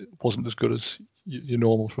it wasn't as good as your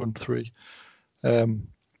normal front 3.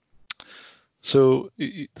 So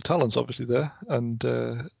the talent's obviously there, and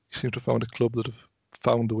he seems to have found a club that have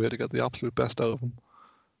found the way to get the absolute best out of him,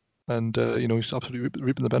 and he's absolutely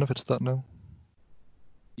reaping the benefits of that now.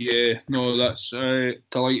 Yeah, no, that's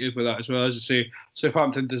delighted with that as well. As I say,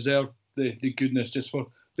 Southampton deserve the goodness just for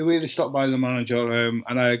the way they stuck by the manager,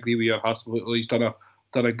 and I agree with you. He's done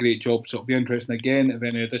a great job. So it'll be interesting again if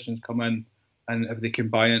any additions come in and if they can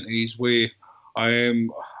buy into his way. A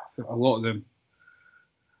lot of them.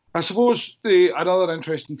 I suppose another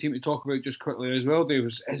interesting team to talk about just quickly as well, Dave,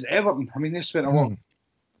 is Everton. I mean, they spent a lot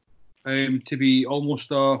to be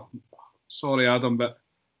almost sorry, Adam, but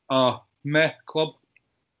a meh club.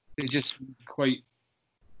 They just quite.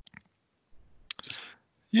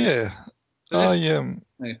 Yeah, I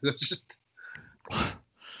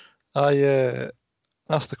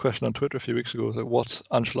asked the question on Twitter a few weeks ago, like, what's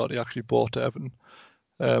Ancelotti actually bought to Everton?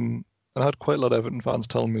 And I had quite a lot of Everton fans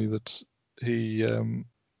telling me that he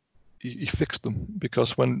fixed them,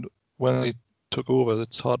 because when he took over,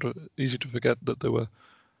 it's easy to forget that they were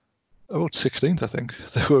about 16th, I think.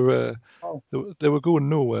 They were going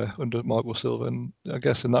nowhere under Marco Silva, and I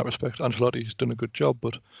guess in that respect, Ancelotti's done a good job.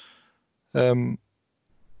 But they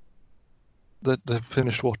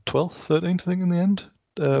finished 12th, 13th, I think, in the end.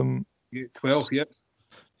 12, yeah.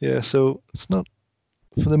 Yeah, so it's not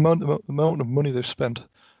for the amount of money they've spent.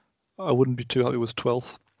 I wouldn't be too happy with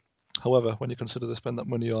 12th. However, when you consider they spend that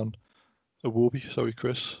money on Iwobi, sorry,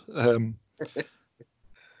 Chris, and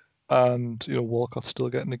Walcott's still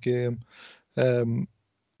getting a game.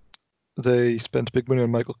 They spent big money on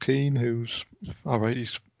Michael Keane, who's all right.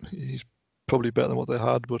 He's probably better than what they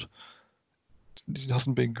had, but he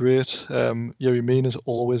hasn't been great. Yerry Mina's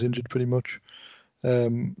always injured pretty much.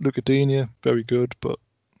 Luca Digne, very good, but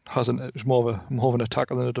is more of an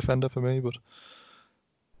attacker than a defender for me. But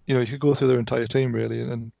you could go through their entire team really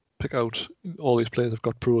and pick out all these players have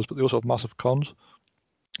got pros, but they also have massive cons.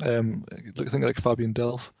 I think like Fabian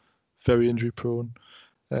Delph, very injury prone.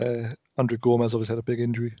 Andre Gomez obviously had a big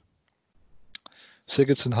injury.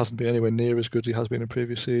 Sigurdsson hasn't been anywhere near as good as he has been in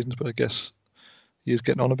previous seasons, but I guess he is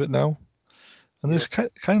getting on a bit now. And there's kind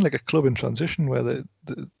of like a club in transition where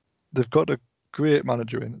they've got a great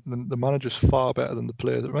manager in, and the manager's far better than the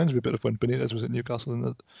players. It reminds me a bit of when Benitez was at Newcastle, and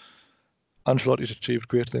that Ancelotti's achieved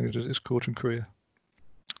great things in his coaching career.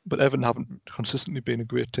 But Everton haven't consistently been a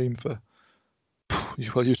great team for,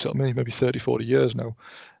 well, you tell me, maybe 30, 40 years now.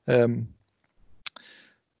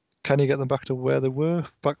 can you get them back to where they were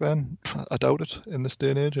back then? I doubt it in this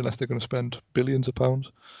day and age, unless they're going to spend billions of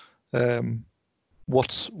pounds.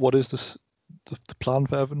 What is the plan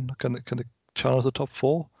for Everton? Can they challenge the top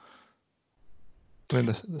four? I mean,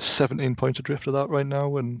 they're 17 points adrift of that right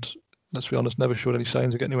now, and let's be honest, never showed any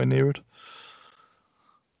signs of getting anywhere near it.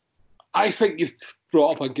 I think you've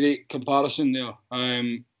brought up a great comparison there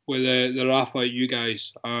with the Rafa, you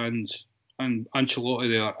guys, and Ancelotti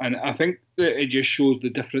there. And I think that it just shows the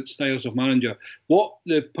different styles of manager. What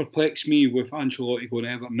perplexed me with Ancelotti going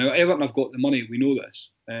to Everton, now Everton have got the money, we know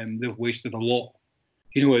this. They've wasted a lot,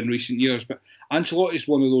 in recent years. But Ancelotti is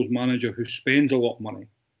one of those managers who spends a lot of money.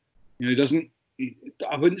 He doesn't,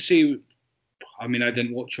 I wouldn't say, I mean, I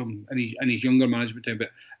didn't watch him in his younger management time, but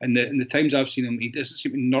in the times I've seen him, he doesn't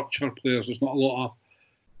seem to nurture players. There's not a lot of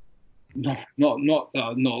not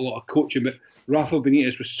a lot of coaching, but Rafa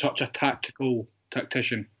Benitez was such a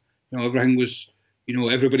tactician. Everything was,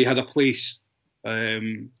 everybody had a place.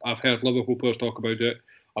 I've heard Liverpool players talk about it.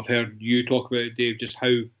 I've heard you talk about it, Dave, just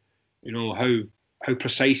how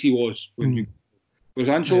precise he was. Whereas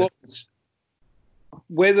Ancelotti,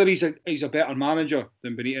 whether he's a better manager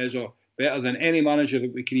than Benitez or better than any manager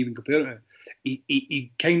that we can even compare to,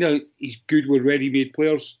 he's good with ready-made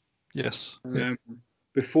players. Yes.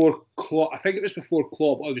 Before Klopp, I think it was before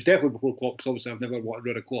Klopp. It was definitely before Klopp, because obviously I've never wanted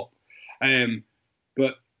rid of Klopp.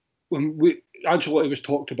 But when Ancelotti was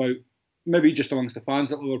talked about, maybe just amongst the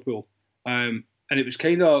fans at Liverpool, and it was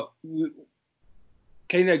kind of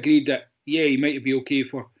agreed that he might be okay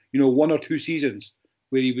for 1 or 2 seasons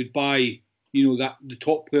where he would buy that the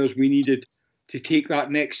top players we needed to take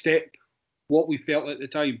that next step, what we felt at the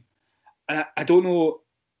time. And I don't know,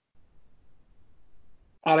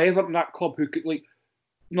 are Everton that club who could,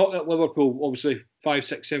 not that Liverpool, obviously 5,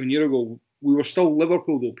 6, 7 years ago, we were still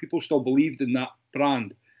Liverpool though. People still believed in that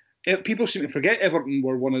brand. People seem to forget Everton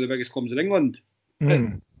were one of the biggest clubs in England at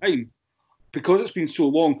the time. Because it's been so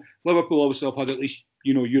long, Liverpool obviously have had at least,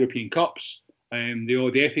 European Cups,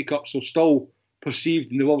 the FA Cups, so still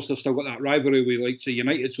perceived, and they've obviously still got that rivalry with, say,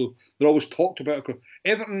 United, so they're always talked about.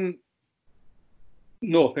 Everton,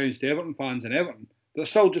 no offence to Everton fans in Everton, but they're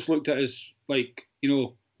still just looked at as,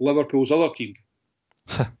 Liverpool's other team.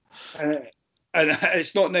 And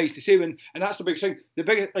it's not nice to say, and that's the big thing. The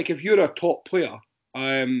big, if you're a top player,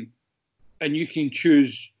 and you can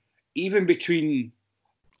choose even between,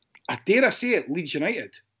 I dare I say it, Leeds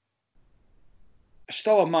United,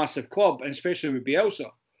 still a massive club, and especially with Bielsa,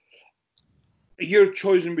 you're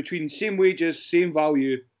choosing between same wages, same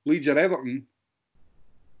value, Leeds or Everton.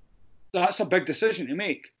 That's a big decision to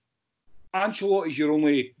make. Ancelotti's your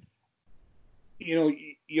only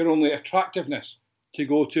attractiveness to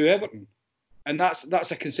go to Everton, and that's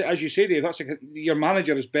as you say, Dave. Your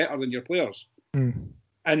manager is better than your players,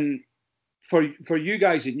 and for you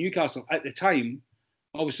guys at Newcastle at the time,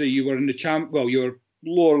 obviously you were in the you were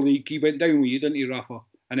lower league. He went down with you, didn't he, Rafa,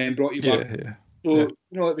 and then brought you back. Yeah. So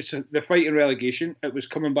it was the fight in relegation. It was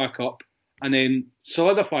coming back up and then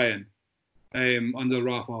solidifying under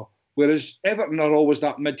Rafa. Whereas Everton are always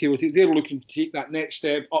that mid-table team. They're looking to take that next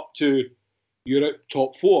step up to Europe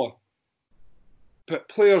top 4. But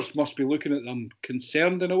players must be looking at them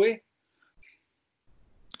concerned in a way.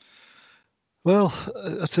 Well,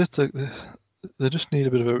 that's it. They just need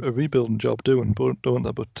a bit of a rebuilding job doing, don't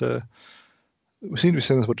they? But we seem to be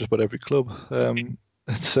saying this about just about every club.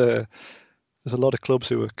 There's a lot of clubs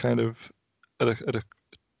who are kind of at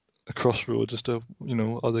a crossroads as to,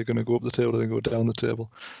 are they going to go up the table or are they going to go down the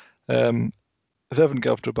table? If Everton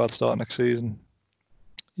get off to a bad start next season,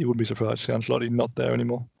 you wouldn't be surprised to see Ancelotti not there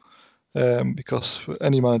anymore. Because for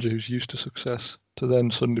any manager who's used to success to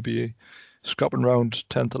then suddenly be scrapping around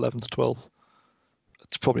 10th, 11th, 12th,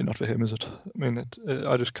 it's probably not for him, is it? I mean,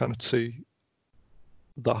 I just cannot see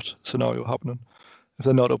that scenario happening. If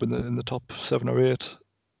they're not up in the top 7 or 8,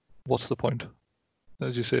 what's the point?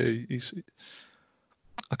 As you say,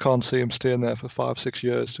 I can't see him staying there for 5, 6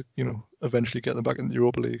 years to, eventually get them back in the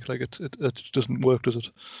Europa League. It doesn't work, does it?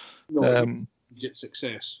 No, get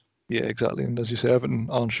success. Yeah, exactly. And as you say, Everton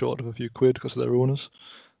aren't short of a few quid because of their owners.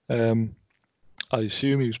 I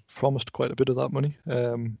assume he was promised quite a bit of that money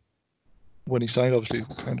when he signed. Obviously,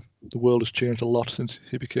 kind of the world has changed a lot since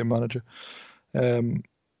he became manager. And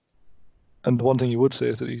the one thing you would say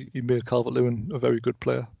is that he made Calvert-Lewin a very good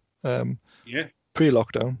player.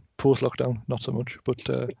 Pre-lockdown, post-lockdown, not so much.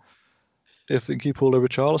 But if they keep hold of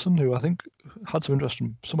Richarlison, who I think had some interest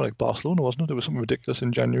from somewhere like Barcelona, wasn't it? There was something ridiculous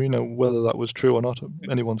in January. Now, whether that was true or not,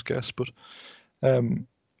 anyone's guess. But I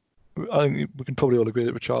think we can probably all agree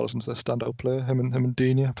that Richarlison's their standout player. Him and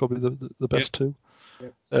Digne are probably the best two.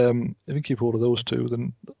 If you keep hold of those two,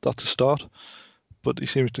 then that's a start. but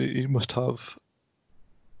he must have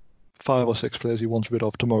 5 or 6 players he wants rid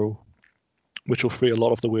of tomorrow, which will free a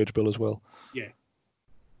lot of the wage bill as well. Yeah.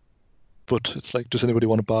 But it's like, does anybody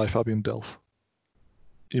want to buy Fabian Delph?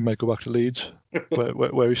 He might go back to Leeds,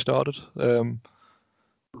 where he started.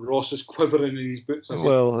 Ross is quivering in his boots.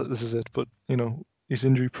 Well, this is it. But, he's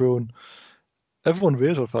injury prone. Everyone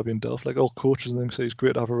raves about Fabian Delph. Like, all coaches and things say he's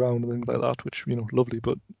great to have around and things like that, which, lovely.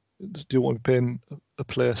 But do you want to be paying a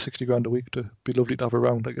player 60 grand a week to be lovely to have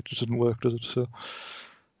around? Like, it just doesn't work, does it? So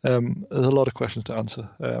there's a lot of questions to answer.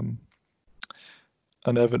 And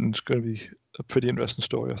Everton's going to be a pretty interesting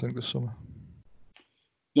story, I think, this summer.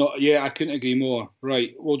 No, yeah, I couldn't agree more.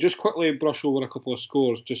 Right, we'll just quickly brush over a couple of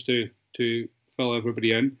scores just to fill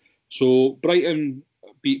everybody in. So Brighton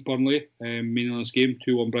beat Burnley, meaningless game,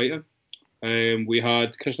 2-1 Brighton. We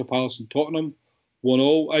had Crystal Palace and Tottenham,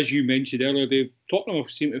 1-0. As you mentioned earlier, Tottenham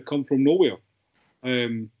seem to have come from nowhere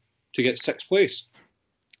to get 6th place.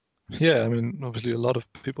 Yeah, I mean, obviously a lot of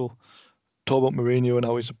people talk about Mourinho and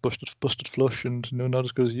how he's a busted flush and not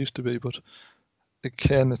as good as he used to be. But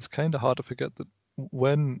again, it's kind of hard to forget that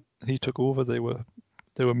when he took over, they were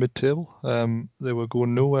mid-table. They were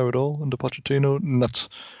going nowhere at all under Pochettino, and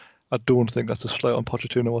I don't think that's a slight on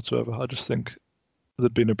Pochettino whatsoever. I just think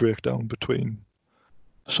there'd been a breakdown between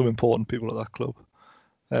some important people at that club,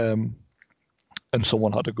 and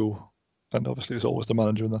someone had to go, and obviously it's always the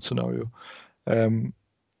manager in that scenario.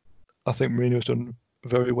 I think Mourinho's done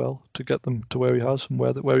very well to get them to where he has and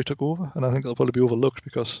where he took over, and I think they'll probably be overlooked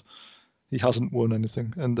because he hasn't won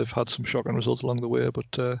anything, and they've had some shocking results along the way.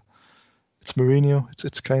 But it's Mourinho.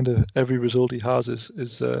 It's kind of every result he has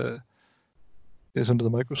is under the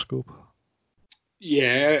microscope.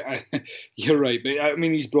 Yeah, you're right. But I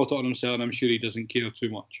mean, he's brought it on himself, and I'm sure he doesn't care too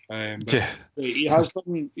much. But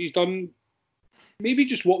he's done maybe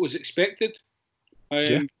just what was expected.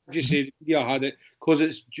 As you said, I had it because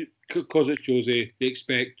it's Jose. They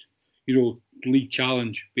expect league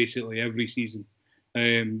challenge basically every season.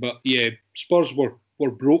 But yeah, Spurs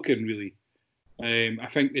were broken really. I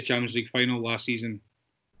think the Champions League final last season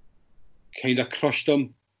kind of crushed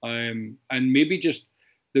them, and maybe just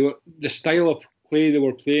the style of play they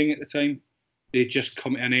were playing at the time, they just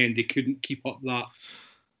come to an end. They couldn't keep up that.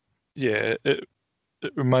 Yeah, it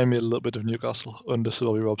reminded me a little bit of Newcastle under Sir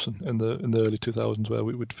Bobby Robson in the early 2000s, where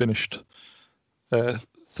we'd finished 3rd,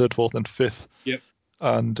 4th, and 5th. Yep.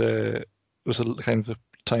 And it was a kind of a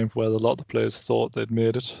time where a lot of the players thought they'd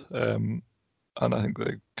made it, and I think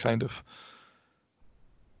they kind of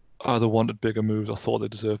either wanted bigger moves or thought they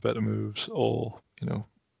deserved better moves, or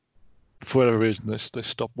for whatever reason they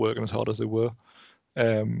stopped working as hard as they were.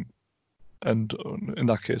 And in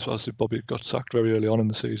that case, obviously Bobby got sacked very early on in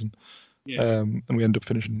the season. Yeah. And we ended up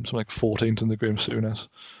finishing something like 14th in the Graham Souness.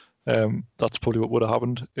 That's probably what would have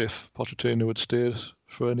happened if Pochettino had stayed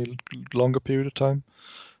for any longer period of time.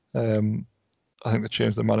 I think they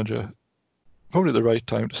changed the manager probably at the right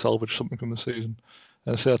time to salvage something from the season.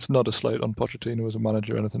 And I say that's not a slight on Pochettino as a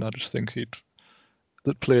manager or anything. I just think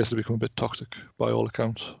that players have become a bit toxic by all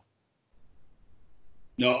accounts.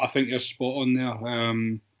 No, I think you're spot on there.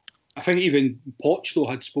 I think even Poch though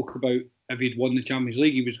had spoke about if he'd won the Champions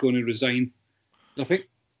League, he was going to resign. I think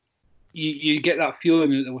you get that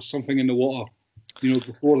feeling that there was something in the water,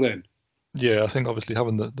 before then. Yeah, I think obviously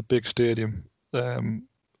having the big stadium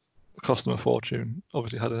cost him a fortune.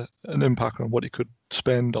 Obviously had an impact on what he could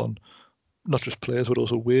spend on not just players but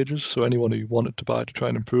also wages. So anyone who wanted to buy to try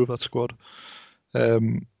and improve that squad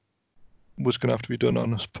was going to have to be done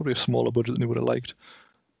on probably a smaller budget than he would have liked.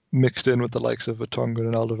 Mixed in with the likes of Vertonghen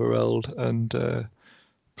and Alderweireld and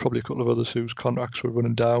probably a couple of others whose contracts were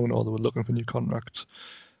running down or they were looking for new contracts.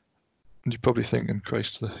 And you're probably thinking,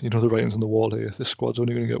 Christ, the writing's on the wall here. This squad's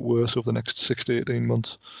only going to get worse over the next 6 to 18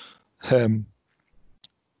 months.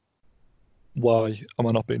 Why am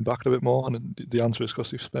I not being backed a bit more? And the answer is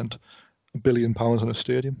because they've spent £1 billion on a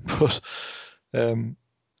stadium. But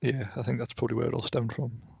yeah, I think that's probably where it all stemmed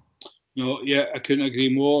from. No, yeah, I couldn't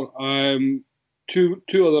agree more. Two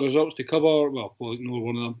other results to cover. Well, we'll ignore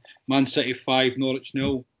one of them. Man City 5, Norwich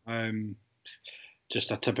 0.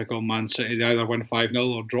 Just a typical Man City. They either win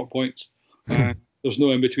 5-0 or drop points. There's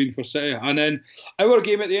no in between for City. And then our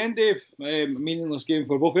game at the end, Dave. Meaningless game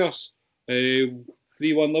for both of us. 3-1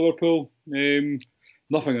 Liverpool.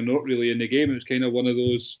 Nothing of note really in the game. It was kind of one of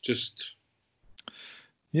those just.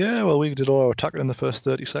 Yeah, well, we did all our attacking in the first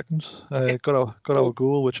 30 seconds. Got our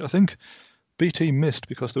goal, which I think BT missed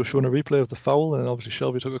because they were showing a replay of the foul, and obviously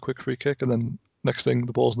Shelby took a quick free kick, and then next thing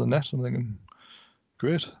the ball's in the net. I'm thinking,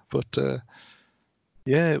 great. But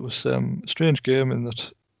yeah, it was a strange game in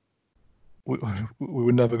that we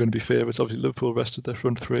were never going to be favourites. Obviously, Liverpool rested their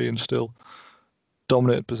front three and still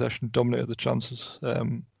dominated possession, dominated the chances.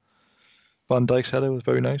 Van Dijk's header was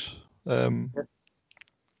very nice.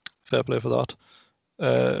 Fair play for that.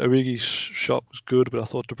 Origi's shot was good, but I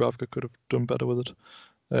thought Dubravka could have done better with it.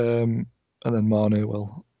 And then Mane,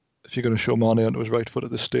 well, if you're going to show Mane onto his right foot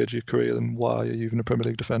at this stage of your career, then why are you even a Premier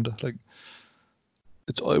League defender? Like,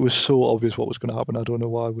 it was so obvious what was going to happen. I don't know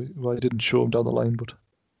why I didn't show him down the line, but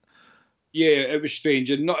yeah, it was strange,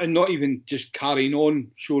 and not even just carrying on,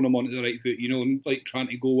 showing him onto the right foot. Like trying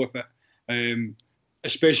to go with it.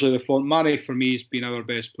 Especially the front. Mane for me has been our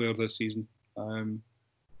best player this season. One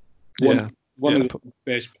of the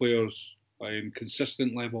best players,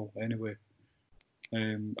 consistent level anyway.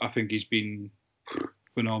 I think he's been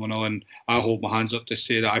phenomenal, and I hold my hands up to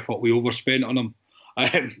say that I thought we overspent on him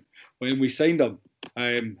when we signed him.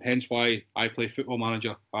 Hence why I play Football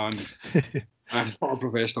Manager, and I'm not a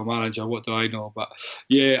professional manager. What do I know? But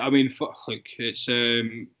yeah, I mean, it's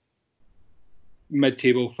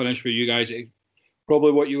mid-table finish for you guys.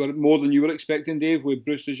 Probably what you were more than you were expecting, Dave, with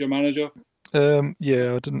Bruce as your manager.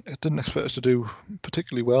 Yeah, I didn't expect us to do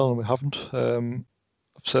particularly well, and we haven't. I've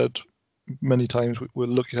said many times we're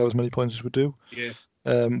lucky to have as many points as we do. Yeah.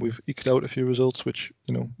 We've eked out a few results, which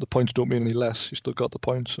the points don't mean any less. You still got the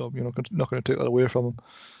points, so you're not going to take that away from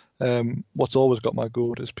them. What's always got my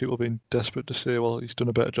goat is people being desperate to say, well, he's done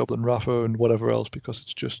a better job than Rafa and whatever else, because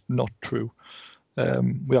it's just not true.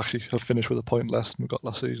 We actually have finished with a point less than we got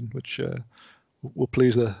last season, which will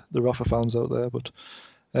please the Rafa fans out there. But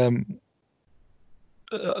the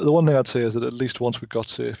one thing I'd say is that at least once we got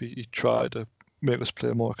safe, he tried to make us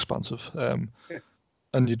play more expansive.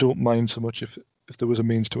 And you don't mind so much if there was a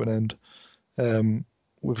means to an end.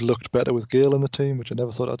 We've looked better with Gale in the team, which I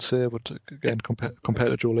never thought I'd say, but again,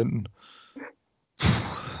 compared to Joe Linton,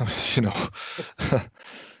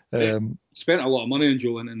 spent a lot of money on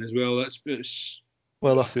Joe Linton as well. That's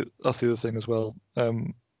the other thing as well.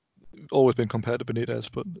 Always been compared to Benitez,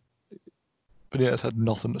 but Benitez had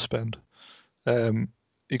nothing to spend.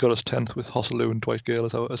 He got us 10th with Joselu and Dwight Gale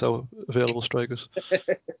as our available strikers,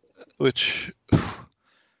 which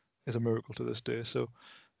is a miracle to this day. So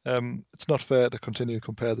it's not fair to continue to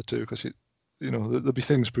compare the two, because there'll be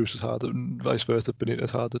things Bruce has had and vice versa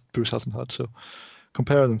Benitez had that Bruce hasn't had. So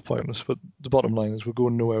comparing them is pointless. But the bottom line is we're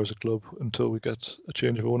going nowhere as a club until we get a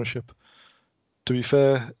change of ownership. To be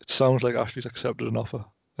fair, it sounds like Ashley's accepted an offer.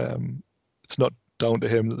 It's not down to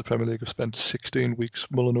him that the Premier League have spent 16 weeks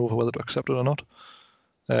mulling over whether to accept it or not.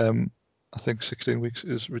 I think 16 weeks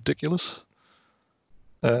is ridiculous.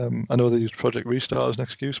 I know they use Project Restart as an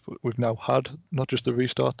excuse, but we've now had not just the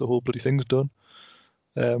restart, the whole bloody thing's done.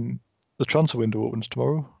 The transfer window opens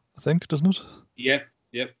tomorrow, I think, doesn't it? Yeah,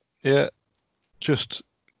 yep. Yeah, just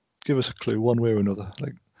give us a clue one way or another.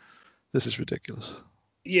 Like, this is ridiculous.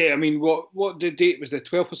 Yeah, I mean, what the date was? The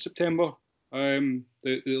 12th of September. The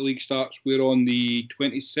league starts. We're on the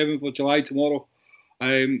 27th of July tomorrow.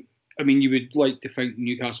 I mean, you would like to think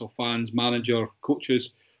Newcastle fans, manager,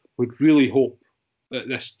 coaches would really hope that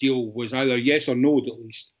this deal was either yes or no, at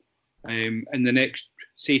least, in the next,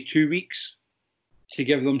 say, 2 weeks, to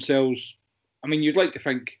give themselves. I mean, you'd like to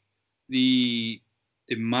think the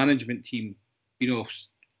management team,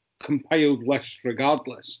 compiled lists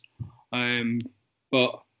regardless.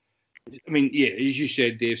 But I mean, yeah, as you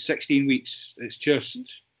said, Dave, 16 weeks. It's just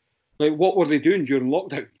like, what were they doing during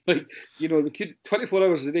lockdown? Like, they could 24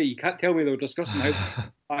 hours a day. You can't tell me they were discussing how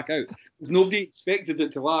to back out. Nobody expected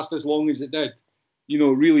it to last as long as it did.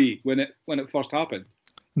 Really, when it first happened.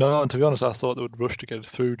 No, and to be honest, I thought they would rush to get it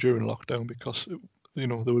through during lockdown, because there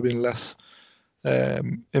would have been less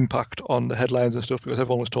impact on the headlines and stuff, because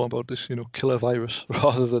everyone was talking about this, killer virus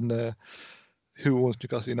rather than who owns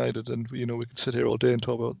Newcastle United. And we could sit here all day and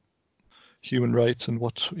talk about human rights and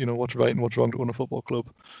what's right and what's wrong to own a football club.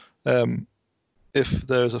 If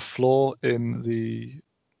there's a flaw in the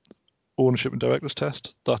ownership and directors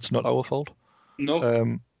test, that's not our fault.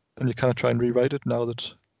 No. And you kind of try and rewrite it now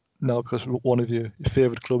because one of your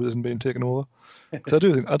favourite clubs isn't being taken over. Because I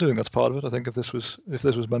do think that's part of it. I think if this was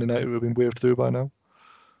Man United, it would have been waved through by now.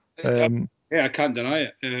 Yeah, I can't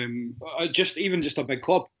deny it. Just a big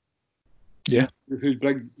club. Yeah. Who'd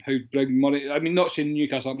bring money? I mean, not saying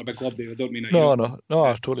Newcastle aren't a big club, Dave. I don't mean it. No.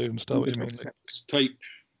 I totally understand what you mean.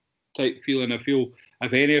 Type feeling. I feel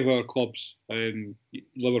if any of our clubs,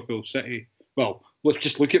 Liverpool, City, well, let's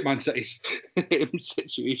just look at Man City's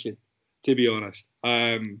situation, to be honest.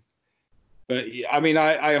 But I mean,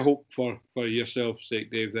 I hope for yourself's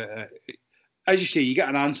sake, Dave, that as you say, you get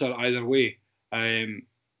an answer either way. And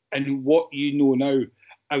what now,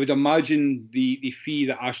 I would imagine the fee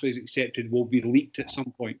that Ashley's accepted will be leaked at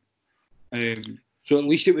some point. So at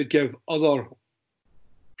least it would give other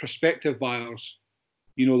prospective buyers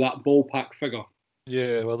that ballpark figure.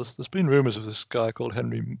 Yeah, well, there's been rumours of this guy called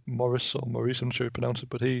Henry Morris or Maurice, I'm not sure how you pronounce it,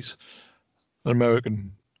 but he's an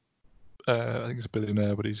American. I think he's a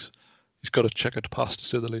billionaire, but he's got a checkered past, to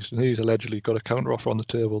say the least, and he's allegedly got a counter offer on the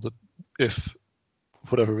table that if,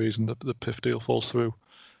 for whatever reason, the PIF deal falls through,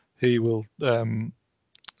 he will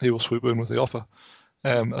swoop in with the offer.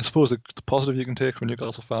 I suppose the positive you can take from a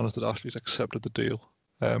Newcastle fan is that Ashley's accepted the deal,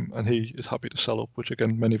 and he is happy to sell up, which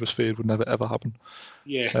again many of us feared would never ever happen.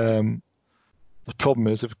 Yeah. The problem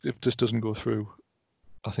is if this doesn't go through,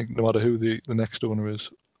 I think no matter who the next owner is,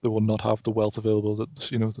 they will not have the wealth available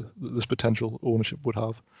that this potential ownership would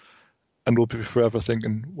have, and we'll be forever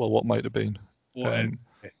thinking, well, what might have been.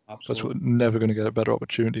 Because we're never going to get a better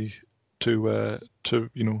opportunity to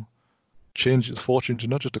change the fortunes of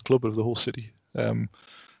not just the club but of the whole city,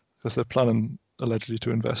 because they're planning allegedly to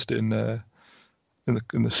invest in the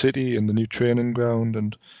city and the new training ground,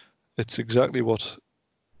 and it's exactly what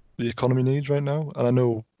the economy needs right now. And I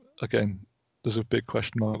know, again, there's a big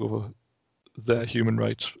question mark over their human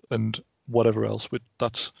rights and whatever else, but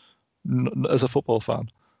that's, as a football fan,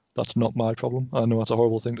 that's not my problem. I know that's a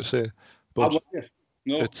horrible thing to say, but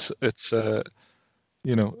it's I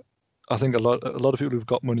think a lot of people who've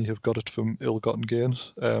got money have got it from ill-gotten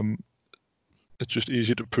gains. It's just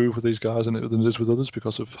easier to prove with these guys than it is with others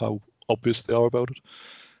because of how obvious they are about it.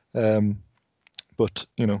 But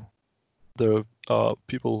there are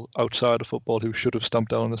people outside of football who should have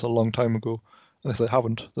stamped down on this a long time ago, and if they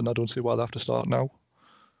haven't, then I don't see why they have to start now.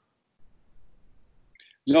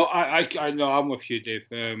 No, I know, I'm with you, Dave.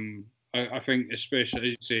 I think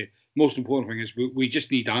especially, I'd say, most important thing is we just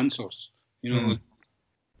need answers.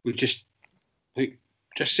 We just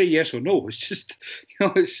say yes or no. It's just,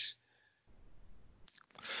 it's.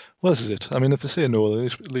 Well, this is it. I mean, if they say no,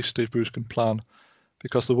 at least Steve Bruce can plan,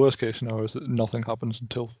 because the worst case scenario is that nothing happens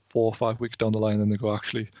until 4 or 5 weeks down the line, and they go,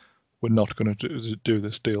 actually, we're not going to do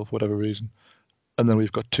this deal for whatever reason, and then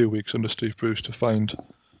we've got 2 weeks under Steve Bruce to find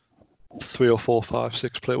 3 or 4, 5,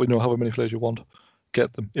 6 players. We know however many players you want,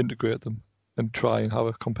 get them, integrate them, and try and have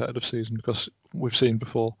a competitive season, because we've seen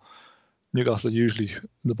before Newcastle are usually in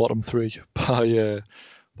the bottom 3 by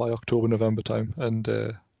October, November time, and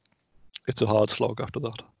it's a hard slog after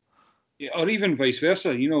that. Yeah, or even vice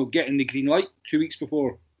versa, getting the green light 2 weeks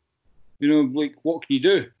before. Like, what can you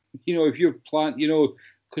do? If you're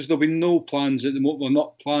because there'll be no plans at the moment, well,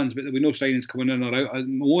 not plans, but there'll be no signings coming in or out at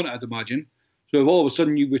the moment, I'd imagine. So if all of a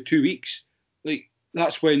sudden you with 2 weeks, like,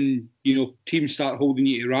 that's when, teams start holding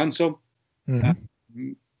you to ransom.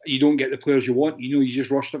 Mm-hmm. You don't get the players you want. You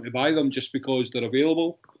just rush them to buy them just because they're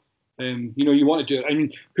available. You want to do it. I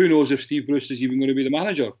mean, who knows if Steve Bruce is even going to be the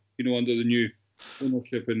manager, under the new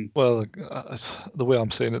ownership. And well, the way I'm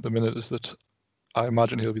saying it at the minute is that I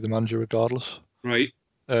imagine he'll be the manager regardless. Right.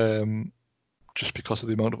 Just because of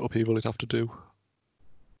the amount of upheaval he'd have to do.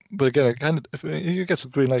 But again, if he gets a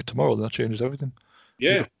green light tomorrow, then that changes everything.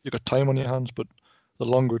 Yeah. You've got time on your hands, but the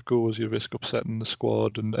longer it goes, you risk upsetting the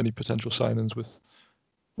squad and any potential signings with,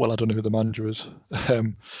 well, I don't know who the manager is,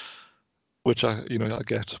 which I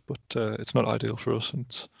get, but it's not ideal for us. And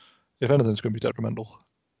if anything, it's going to be detrimental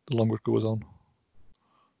the longer it goes on.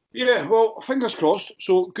 Yeah, well, fingers crossed.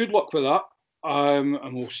 So good luck with that,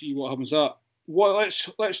 and we'll see what happens with that. Well,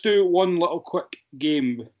 let's do one little quick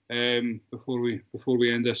game before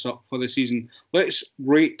we end this up for the season. Let's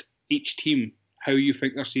rate each team how you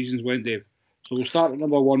think their seasons went, Dave. So we'll start at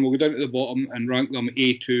number 1. We'll go down to the bottom and rank them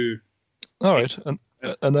A to. All right,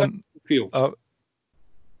 and then feel.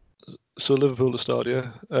 So Liverpool to start,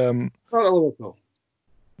 yeah. Start at Liverpool.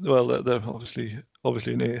 Well, they're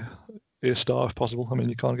obviously an A star if possible. I mean,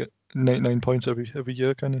 you can't get 99 points every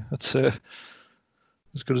year, can you? That's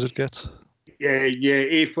as good as it gets. Yeah,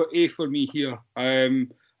 A for me here.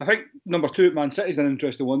 I think number 2 at Man City is an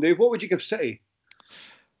interesting one, Dave. What would you give City?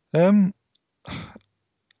 I'm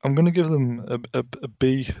going to give them a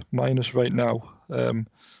B minus right now,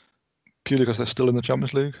 purely because they're still in the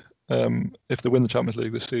Champions League. If they win the Champions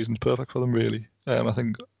League this season, it's perfect for them, really. I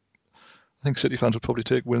think City fans would probably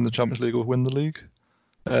take winning the Champions League over winning the league,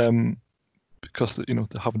 because they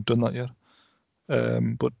haven't done that yet.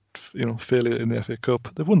 But failure in the FA Cup,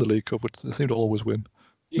 they've won the League Cup, which they seem to always win.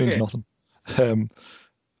 Means nothing.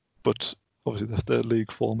 But obviously their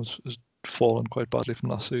league form has fallen quite badly from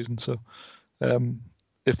last season. So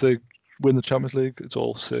if they win the Champions League, it's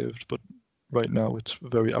all saved. But right now, it's a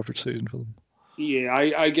very average season for them. Yeah,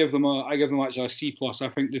 I give them actually a C+. I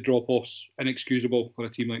think the drop-off's inexcusable for a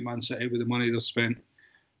team like Man City with the money they've spent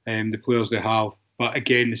and the players they have. But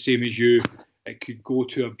again, the same as you, it could go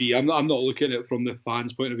to a B. I'm not looking at it from the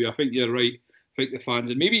fans' point of view. I think you're right. I think the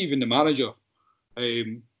fans and maybe even the manager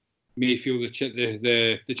may feel the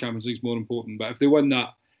Champions League's more important. But if they win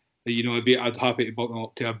that, I'd happy to bump them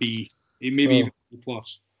up to a B, maybe even a B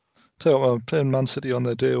plus. Tell you what, I'm playing Man City on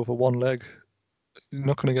their day over one leg. You're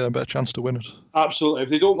not going to get a better chance to win it. Absolutely. If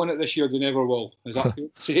they don't win it this year, they never will. Is that fair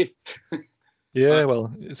to say? Yeah,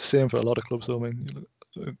 well, it's the same for a lot of clubs, though. I mean,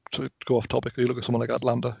 to go off topic, you look at someone like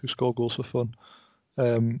Atlanta, who score goals for fun.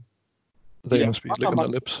 They must be licking their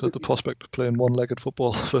lips at the prospect of playing one-legged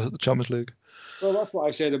football for the Champions League. Well, that's what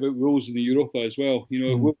I said about Wolves in the Europa as well.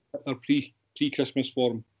 We're pre-Christmas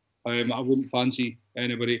form. I wouldn't fancy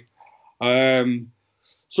anybody.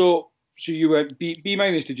 So you went B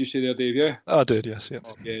minus, did you say there, Dave? Yeah, I did. Yes, yeah.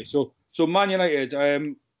 Okay, so Man United.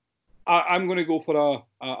 I'm going to go for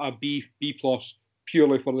a B plus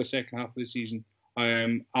purely for the second half of the season,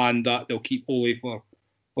 and that they'll keep Ole for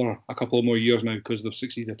a couple of more years now because they've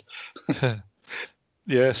succeeded.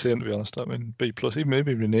 Yeah, same to be honest. I mean, B plus, even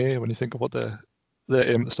maybe even A when you think of what their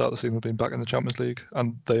aim at the start of the season has been back in the Champions League,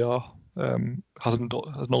 and they are. Hasn't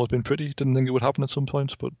always been pretty. Didn't think it would happen at some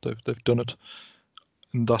points, but they've done it,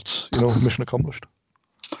 and that's mission accomplished.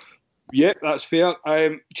 Yeah, that's fair.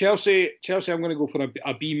 Chelsea. I'm going to go for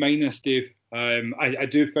a B minus, Dave. I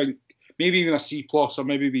do think maybe even a C plus, or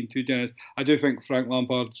maybe being too generous. I do think Frank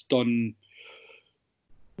Lampard's done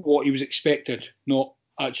what he was expected, not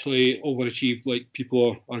actually overachieved like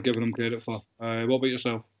people are giving him credit for. What about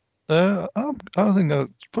yourself? I think I'd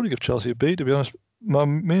probably give Chelsea a B, to be honest. My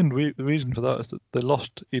main reason for that is that they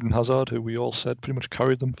lost Eden Hazard, who we all said pretty much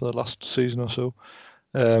carried them for the last season or so,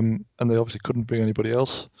 and they obviously couldn't bring anybody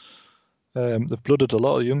else. They've blooded a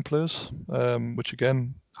lot of young players, which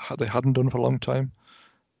again they hadn't done for a long time,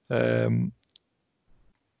 and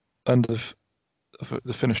they've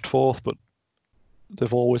finished fourth, but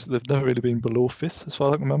they've never really been below fifth as far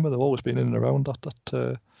as I can remember. They've always been in and around that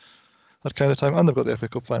kind of time, and they've got the FA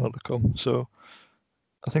Cup final to come. So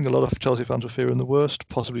I think a lot of Chelsea fans were fearing the worst,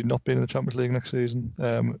 possibly not being in the Champions League next season.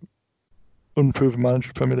 Unproven manager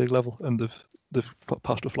at Premier League level, and they've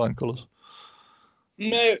passed with flying colours.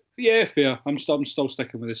 No, yeah, fair. I'm still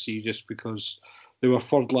sticking with the C just because they were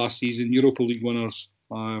third last season, Europa League winners.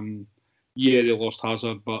 They lost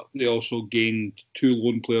Hazard, but they also gained two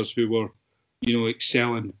loan players who were,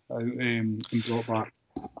 excelling and brought back.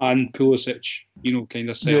 And Pulisic, kind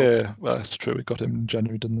of set. Yeah, well, that's true. We got him in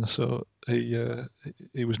January, didn't we? So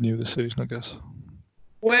he was new this season, I guess.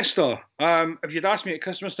 Leicester. If you'd asked me at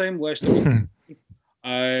Christmas time, Leicester.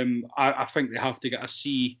 I think they have to get a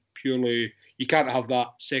C purely. You can't have that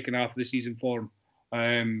second half of the season form,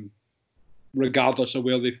 regardless of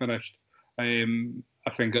where they finished. I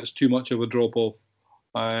think it's too much of a drop off,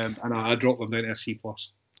 and I drop them down to a C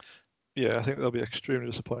plus. Yeah, I think they'll be extremely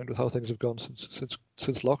disappointed with how things have gone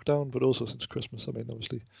since lockdown, but also since Christmas. I mean,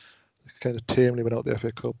 obviously, they kind of tamely went out the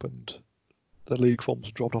FA Cup, and the league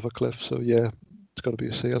form's dropped off a cliff. So yeah, it's got to be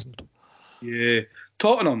a C, hasn't it? Yeah,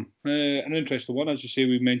 Tottenham, an interesting one, as you say.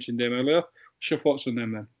 We mentioned them earlier. What's your thoughts on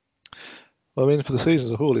them then? Well, I mean, for the season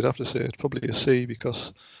as a whole, you'd have to say it's probably a C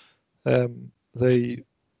because they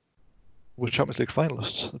were Champions League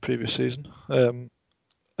finalists the previous season, and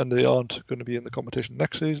they aren't going to be in the competition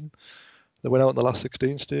next season. They went out in the last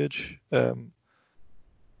 16 stage. Was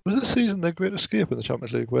this season their great escape in the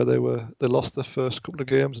Champions League, where they lost their first couple of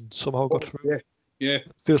games and somehow got through? Yeah.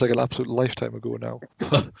 It feels like an absolute lifetime ago now.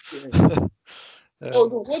 No,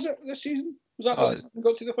 was it this season? Was that when they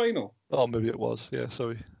got to the final? Oh, maybe it was. Yeah,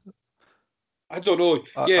 sorry. I don't know.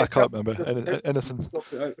 I can't remember anything.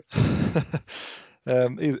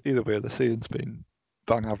 Either way, the season's been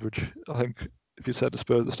bang average. I think if you said to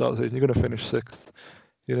Spurs at the start of the season, you're going to finish sixth,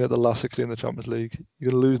 you're going to get the last 16 in the Champions League,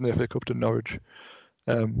 you're going to lose in the FA Cup to Norwich.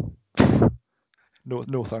 No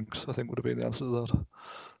thanks, I think would have been the answer to that.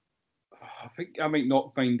 I think I might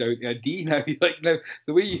not find out the ID now. Like now,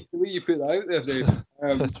 the way you put that out there, Dave.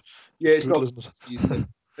 Yeah, it's brutal, not. Isn't it?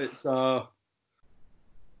 It's I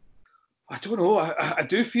don't know. I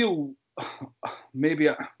do feel maybe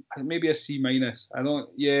a C minus. I don't.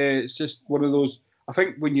 Yeah, it's just one of those. I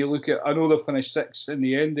think when you look at, I know they finished sixth in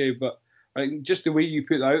the end, Dave, but I think just the way you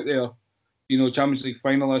put that out there, Champions League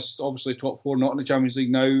finalists, obviously top four, not in the Champions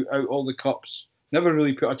League now, out all the cups, never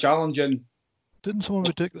really put a challenge in. Didn't someone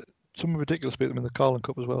ridiculous beat them in the Carling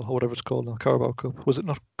Cup as well, or whatever it's called now, Carabao Cup? Was it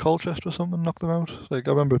not Colchester or something knocked them out? Like,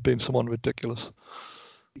 I remember it being someone ridiculous.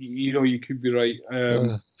 You could be right.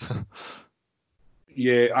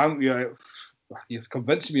 You've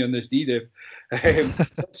convinced me on this, Dave.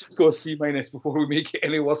 Let's go C minus before we make it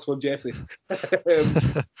any worse for Jesse.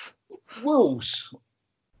 Wolves.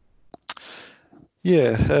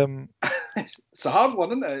 Yeah, it's a hard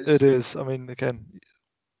one, isn't it? It is. I mean, again,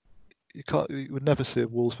 you would never say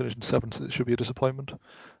Wolves finishing seventh. It should be a disappointment.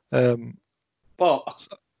 But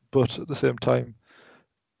at the same time,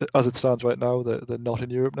 as it stands right now, they're not in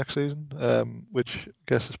Europe next season, which I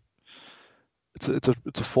guess is it's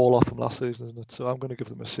a fall off from last season, isn't it? So I'm going to give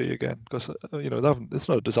them a C again because it's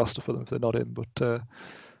not a disaster for them if they're not in, but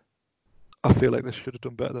I feel like they should have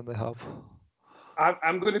done better than they have.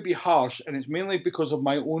 I'm going to be harsh, and it's mainly because of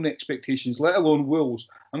my own expectations, let alone Wolves.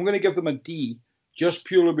 I'm going to give them a D, just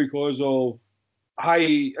purely because of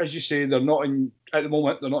as you say, they're not in at the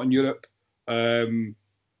moment. They're not in Europe. The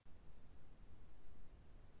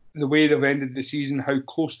way they've ended the season, how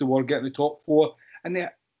close they were getting the top four, and they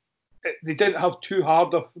didn't have too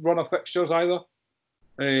hard a run of fixtures either.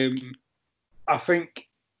 I think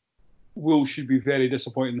Wolves should be very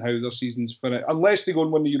disappointed in how their season's finished, unless they go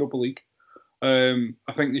and win the Europa League. I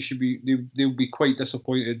think they should be. They'll be quite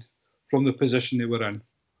disappointed from the position they were in.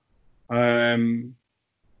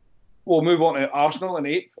 We'll move on to Arsenal in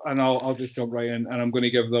 8th, and I'll just jump right in, and I'm going to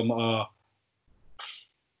give them a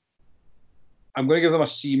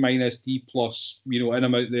C minus, D plus. In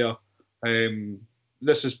and out there.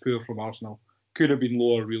 This is poor from Arsenal. Could have been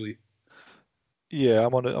lower, really. Yeah,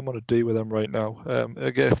 I'm on a D with them right now.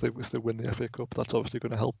 Again, if they win the FA Cup, that's obviously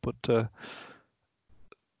going to help. But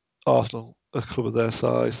Arsenal, a club of their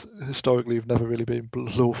size, historically have never really been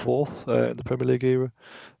below 4th in the Premier League era.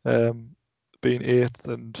 Being 8th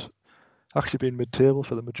and actually been mid-table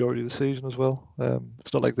for the majority of the season as well.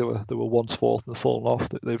 It's not like they were once 4th and they've fallen off.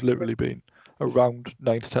 They've literally been around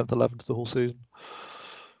 9th, 10th, 11th the whole season.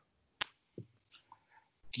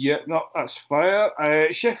 Yeah, no, that's fair.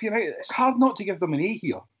 Sheffield United, it's hard not to give them an A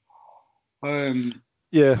here.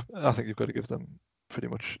 Yeah, I think you've got to give them pretty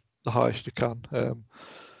much the highest you can.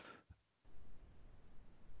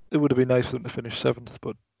 It would have been nice for them to finish 7th,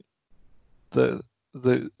 but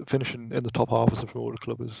the finishing in the top half as a promoted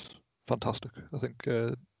club is fantastic. I think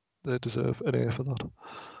they deserve an A for that.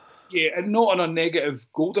 Yeah, and not on a negative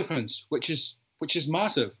goal difference, which is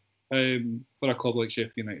massive for a club like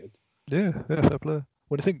Sheffield United. Yeah, fair play.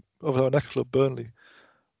 When you think of our next club, Burnley,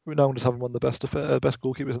 renowned as having one of the best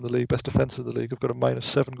goalkeepers in the league, best defence in the league, have got a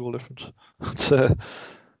 -7 goal difference. It's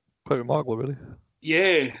quite remarkable, really.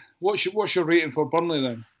 Yeah. What's your rating for Burnley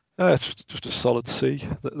then? It's just a solid C.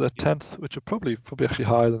 They're 10th, which are probably actually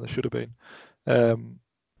higher than they should have been.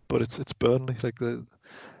 But it's Burnley. Like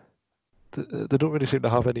they don't really seem to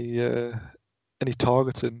have any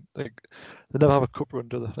targets in. Like they never have a cup run,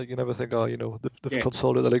 do they? Like you never think, they've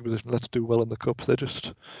consolidated their league position. Let's do well in the cups. They're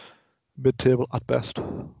just mid-table at best.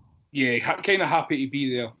 Yeah, kind of happy to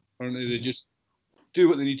be there, aren't they? They just do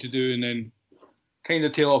what they need to do and then kind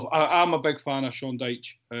of tail off. I'm a big fan of Sean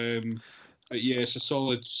Dyche. But yeah, it's a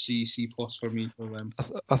solid C+ for me for them.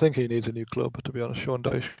 I think he needs a new club, to be honest, Sean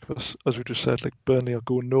Dyche, because as we just said, like Burnley are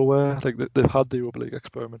going nowhere. Like they've had the Europa League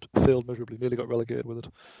experiment, failed miserably, nearly got relegated with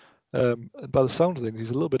it. And by the sound of things, he's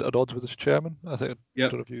a little bit at odds with his chairman. I think I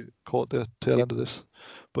don't know if you caught the tail end of this,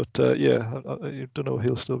 but I don't know if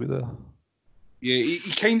he'll still be there. Yeah,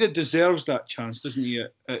 he kind of deserves that chance, doesn't he?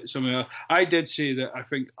 I did say that I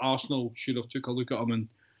think Arsenal should have took a look at him and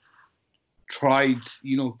tried,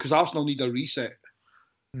 because Arsenal need a reset.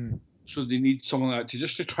 So they need someone like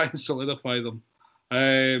that to try and solidify them.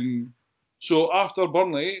 So after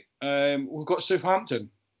Burnley, we've got Southampton.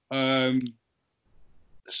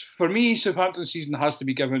 For me, Southampton's season has to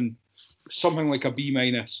be given something like a B-,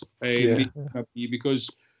 a B, because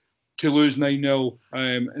to lose 9-0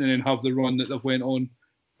 and then have the run that they've went on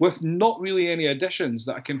with not really any additions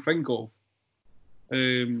that I can think of.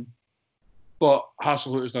 But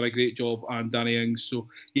Hasselhout has done a great job, and Danny Ings. So,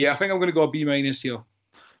 yeah, I think I'm going to go a B- here.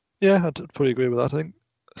 Yeah, I'd probably agree with that. I seem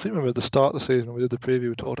to remember at the start of the season when we did the preview,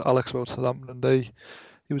 we talked to Alex about Southampton, and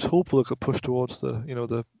he was hopeful they could push towards the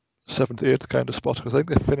 7th, 8th kind of spot, because I think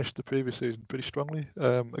they finished the previous season pretty strongly.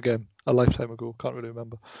 Again, a lifetime ago, can't really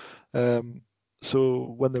remember.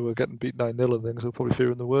 So when they were getting beat 9-0 and things, they were probably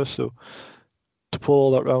fearing the worst. So to pull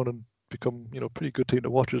all that round and become, pretty good team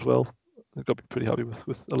to watch as well, I've got to be pretty happy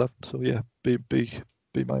with 11. So yeah, B-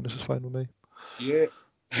 is fine with me. Yeah.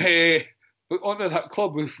 Hey, but onto that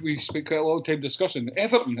club we spent quite a long time discussing.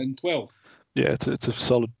 Everton in 12. Yeah, it's a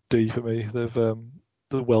solid D for me. They're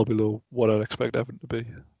well below what I'd expect Everton to be.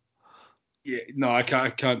 Yeah, no, I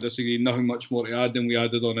can't disagree. Nothing much more to add than we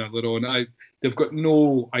added on earlier on. They've got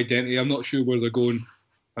no identity. I'm not sure where they're going.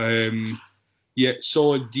 Yeah,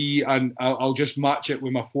 solid D, and I'll just match it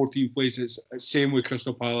with my 14th place. It's same with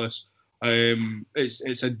Crystal Palace.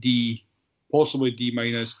 It's a D, possibly D-.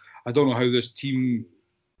 I don't know how this team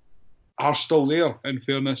are still there, in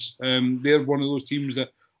fairness. They're one of those teams that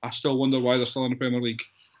I still wonder why they're still in the Premier League.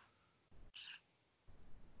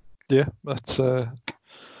 Yeah, that's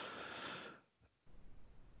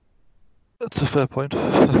That's a fair point.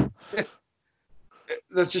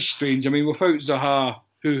 That's just strange. I mean, without Zaha,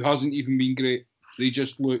 who hasn't even been great, they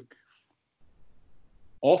just look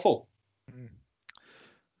awful.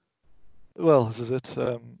 Well, this is it.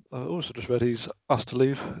 I also just read he's asked to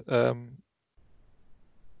leave,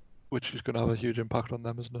 which is going to have a huge impact on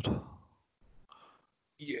them, isn't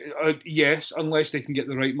it? Yes, unless they can get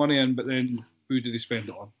the right money in, but then who do they spend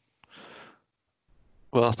it on?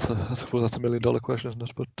 Well, I suppose that's $1 million question, isn't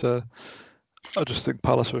it? But I just think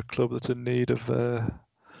Palace are a club that's in need of a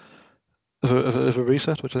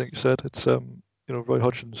reset, which I think you said. It's Roy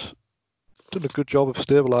Hodgson's done a good job of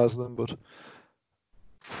stabilising them, but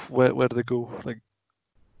where do they go? Like,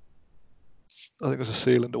 I think there's a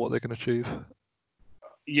ceiling to what they can achieve.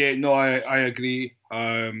 Yeah, no, I agree.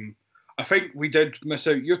 I think we did miss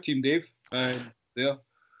out your team, Dave. There.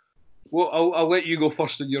 Well, I'll let you go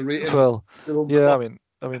first in your rating. Well, yeah, I mean,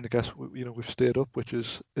 I guess we've stayed up,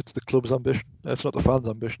 it's the club's ambition. It's not the fans'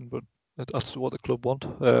 ambition, but that's what the club want.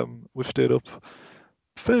 We've stayed up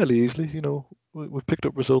fairly easily. We've picked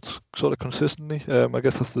up results sort of consistently. I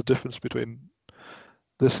guess that's the difference between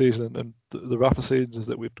this season and the Rafa seasons, is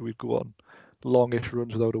that we'd go on longish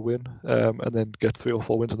runs without a win, and then get 3 or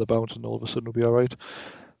 4 wins on the bounce, and all of a sudden we'll be all right.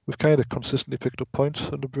 We've kind of consistently picked up points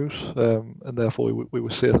under Bruce, and therefore we were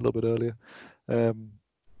safe a little bit earlier.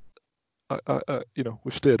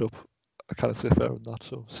 We've stayed up. I can't say fair on that,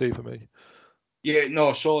 so C for me. Yeah,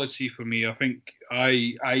 no, solid C for me. I think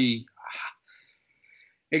I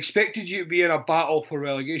expected you to be in a battle for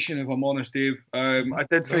relegation, if I'm honest, Dave. I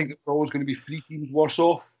did think there was always going to be 3 teams worse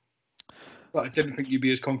off, but I didn't think you'd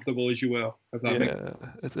be as comfortable as you were.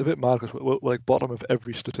 It's a bit mad because we're like bottom of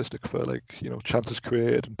every statistic for chances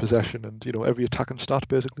created and possession and every attacking stat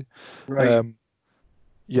basically. Right.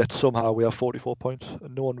 Yet somehow we have 44 points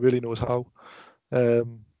and no one really knows how.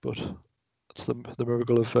 But it's the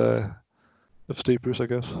miracle of Steve Bruce, I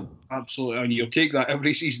guess. Absolutely, and you'll take that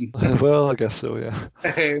every season. Well, I guess so, yeah.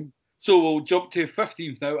 So we'll jump to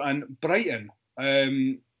 15th now, and Brighton.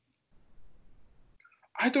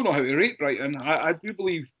 I don't know how to rate Brighton. I do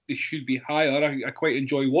believe they should be higher. I quite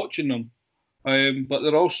enjoy watching them. But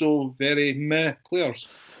they're also very meh players.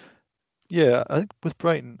 Yeah, I think with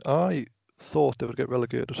Brighton, I thought they would get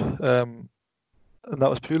relegated. And that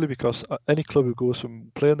was purely because any club who goes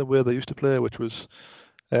from playing the way they used to play, which was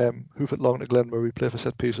hoof it long to Glenmurray, play for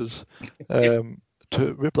set pieces,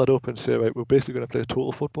 to rip that up and say, right, we're basically going to play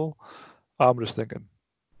total football, I'm just thinking,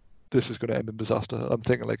 this is going to end in disaster. I'm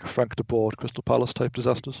thinking like Frank de Boer, Crystal Palace type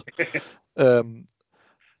disasters. And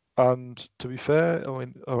to be fair, I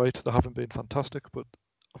mean, all right, they haven't been fantastic, but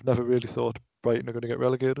I've never really thought Brighton are going to get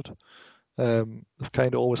relegated. They've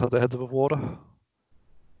kind of always had their heads above water.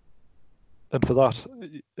 And for that,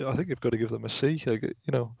 I think you've got to give them a C. Like,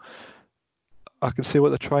 I can see what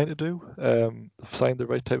they're trying to do. They've signed the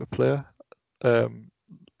right type of player.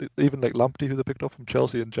 Even like Lamptey, who they picked up from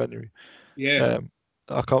Chelsea in January. Yeah.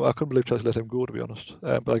 I couldn't believe Chelsea let him go, to be honest.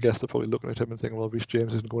 But I guess they're probably looking at him and thinking, well, Reece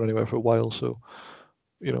James isn't going anywhere for a while, so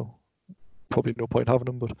probably no point having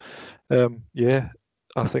him. But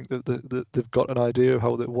I think that they've got an idea of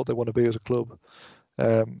what they want to be as a club.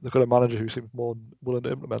 They've got a manager who seems more willing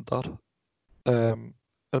to implement that, and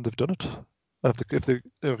they've done it. And if they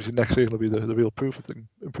obviously next season will be the real proof. If they can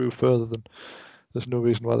improve further, then there's no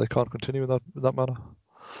reason why they can't continue in that manner.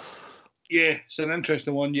 Yeah, it's an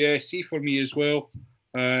interesting one. Yeah, C for me as well.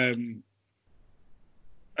 As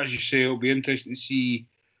you say, it'll be interesting to see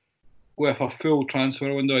with a full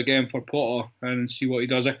transfer window again for Potter and see what he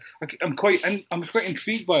does. I'm quite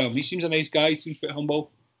intrigued by him. He seems a nice guy. He seems quite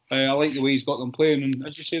humble. I like the way he's got them playing, and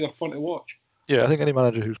as you say, they're fun to watch. Yeah, I think any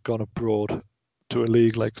manager who's gone abroad to a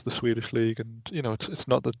league like the Swedish league, and it's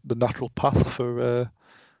not the natural path for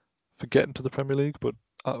getting to the Premier League, but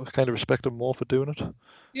I kind of respect him more for doing it.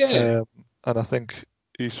 Yeah, and I think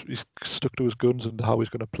he's stuck to his guns and how he's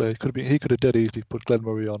going to play. He could have dead easily put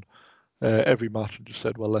Glenmurray on every match and just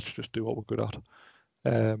said, well, let's just do what we're good at.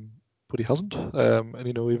 But he hasn't. And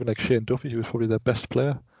even like Shane Duffy, who was probably their best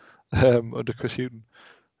player under Chris Hughton,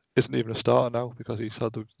 isn't even a starter now because he's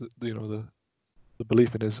had the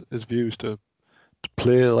belief in his views to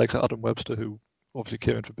play like Adam Webster, who obviously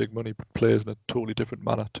came in for big money, but plays in a totally different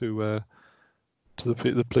manner to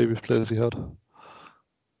the previous players he had.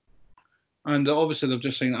 And obviously they've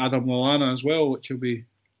just signed Adam Lallana as well, which will be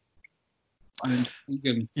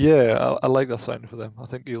intriguing. Yeah, I like that signing for them. I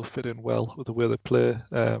think he'll fit in well with the way they play.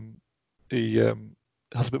 He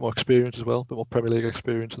has a bit more experience as well, a bit more Premier League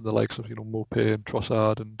experience than the likes of Maupay and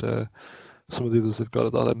Trossard and some of the others they've got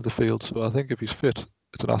at that end of the field. So I think if he's fit,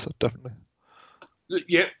 it's an asset, definitely.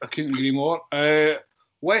 Yep, I couldn't agree more.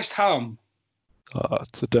 West Ham.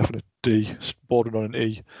 It's a definite D, bordering on an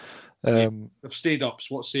E. They've stayed up.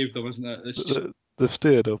 So what saved them, isn't it? They've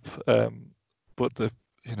stayed up, but they've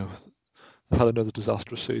had another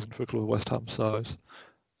disastrous season for a club of West Ham size.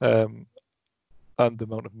 And the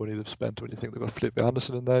amount of money they've spent, when you think they've got Felipe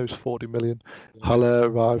Anderson in there, who's 40 million. Yeah. Haller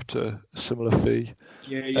arrived to a similar fee.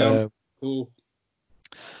 Yeah, cool.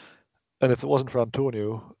 And if it wasn't for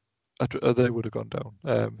Antonio, they would have gone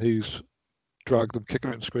down. He's dragged them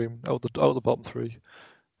kicking and screaming out the bottom three.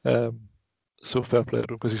 So fair play to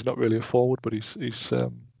him, because he's not really a forward, but he's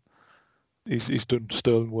done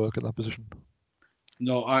sterling work in that position.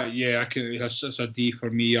 No, I can. That's a D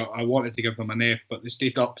for me. I wanted to give them an F, but they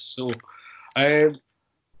stayed up. So,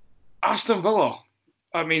 Aston Villa.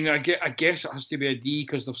 I mean, I guess it has to be a D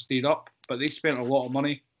because they've stayed up, but they spent a lot of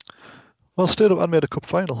money. Well, stayed up and made a cup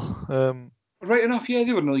final. Right enough, yeah,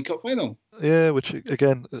 they were in the League Cup final. Yeah, which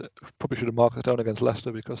again probably should have marked it down against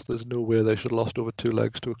Leicester, because there's no way they should have lost over 2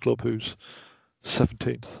 legs to a club who's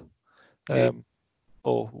 17th,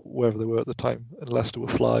 or wherever they were at the time, and Leicester were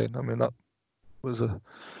flying. I mean, that was a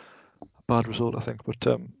bad result, I think. But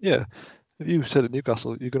yeah, if you said at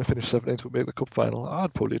Newcastle you're going to finish 17th but make the cup final,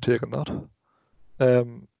 I'd probably have taken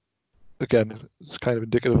that. Again, it's kind of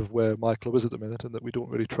indicative of where my club is at the minute, and that we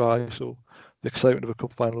don't really try. So the excitement of a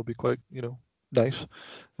cup final will be quite, nice.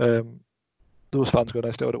 Those fans got a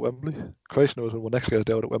nice day out at Wembley. Christ knows when we'll next get a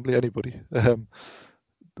day out at Wembley. Anybody. The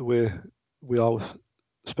way we are with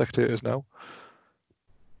spectators now,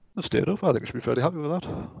 they've stayed up. I think we should be fairly happy with that.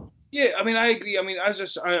 Yeah, I mean, I agree. I mean,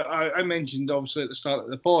 as I mentioned obviously at the start of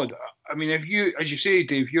the pod, I mean, if you, as you say,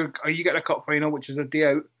 Dave, you get a cup final, which is a day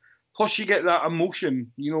out, plus you get that emotion,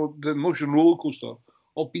 the emotion roller coaster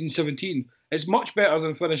of being 17. It's much better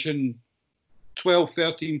than finishing 12th,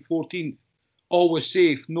 13th, 14th, always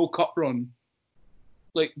safe, no cup run.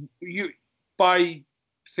 Like, you, by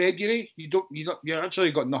February, you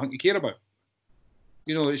actually got nothing to care about.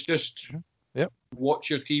 It's just watch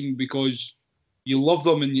your team because you love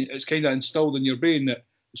them, and it's kind of instilled in your brain that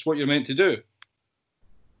it's what you're meant to do.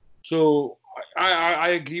 So I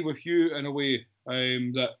agree with you in a way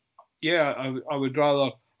that I would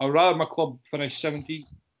rather my club finish 17th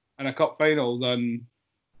in a cup final than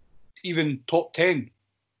even top 10.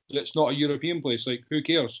 It's not a European place. Like, who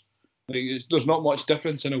cares? Like, there's not much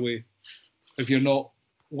difference in a way if you're not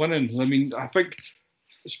winning. I mean, I think,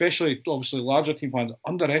 especially obviously larger team fans,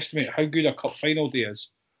 underestimate how good a cup final day is.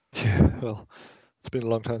 Yeah, well, it's been a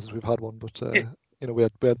long time since we've had one, but we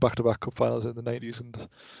had back-to-back cup finals in the 90s, and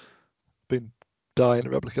been dying to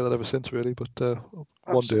replicate that ever since, really. But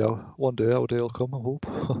one day our day will come, I hope.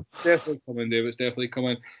 Definitely coming, Dave. It's definitely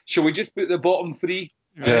coming. Shall we just put the bottom three?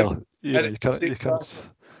 Yeah, you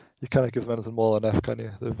can't give them anything more than F, can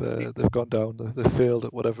you? They've gone down. They've failed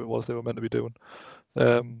at whatever it was they were meant to be doing.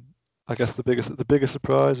 I guess the biggest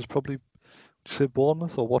surprise is probably, would you say,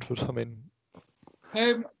 Bournemouth or Watford? I mean,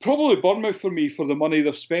 probably Bournemouth for me, for the money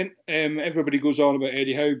they've spent. Everybody goes on about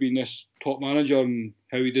Eddie Howe being this top manager and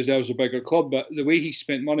how he deserves a bigger club, but the way he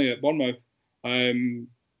spent money at Bournemouth,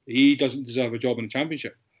 he doesn't deserve a job in the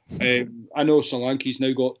Championship. I know Solanke's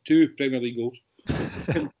now got 2 Premier League goals,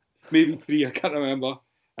 maybe 3, I can't remember.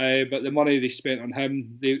 But the money they spent on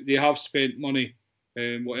him, they have spent money,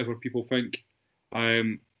 whatever people think,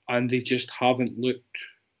 and they just haven't looked.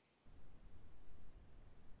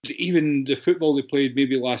 Even the football they played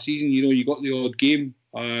maybe last season, you got the odd game,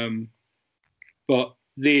 but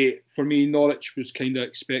for me, Norwich was kind of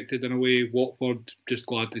expected in a way. Watford, just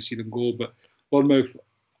glad to see them go, but Bournemouth,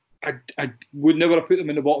 I would never have put them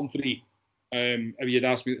in the bottom 3 if you'd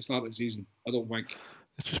asked me at the start of the season. I don't think.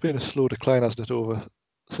 It's just been a slow decline, hasn't it, over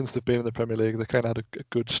since they've been in the Premier League. They kind of had a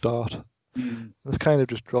good start. They've kind of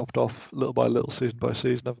just dropped off little by little, season by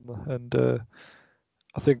season, haven't they? And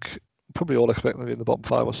I think probably all expect them to be in the bottom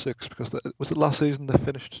 5 or 6, because was it last season they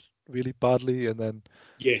finished really badly, and then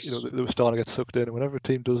yes, they were starting to get sucked in. And whenever a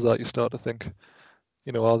team does that, you start to think,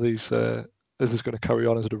 are these is this going to carry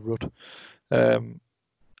on? Is it a rut?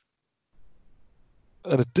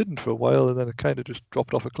 And it didn't for a while, and then it kind of just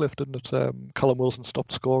dropped off a cliff, didn't it? Callum Wilson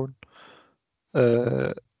stopped scoring,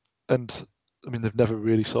 and I mean, they've never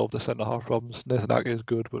really solved their centre-half problems. Nathan Ake is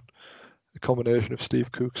good, but a combination of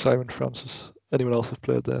Steve Cook, Simon Francis, anyone else that's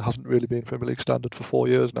played there hasn't really been Premier League standard for 4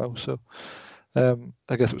 years now. So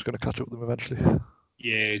I guess it was going to catch up with them eventually.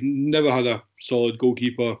 Yeah, never had a solid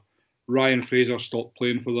goalkeeper. Ryan Fraser stopped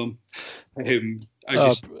playing for them.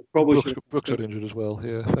 Brooks got injured as well.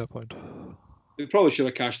 Yeah, fair point. They probably should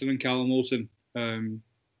have cashed in Callum Wilson.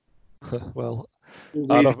 Well,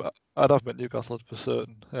 I'd have met Newcastle for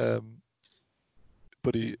certain.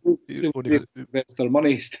 But he only invests their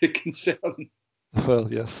money is the concern.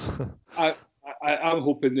 Well, yes. I'm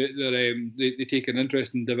hoping that they take an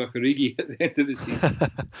interest in Divock Origi at the end of the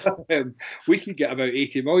season. We could get about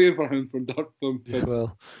 80 million for him from Dortmund.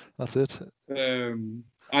 Well, that's it. And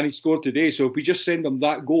he scored today, so if we just send him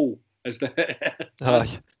that goal as the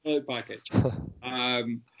package.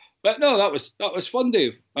 But no, that was fun,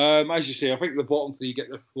 Dave. As you say, I think the bottom three get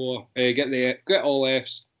the four, get all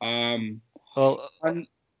Fs. Well, and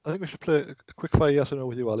I think we should play a quick fire yes or no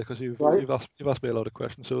with you, Ali, because you've asked me a lot of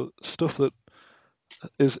questions. So stuff that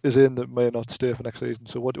is in that may not stay for next season.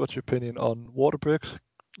 So what's your opinion on water breaks?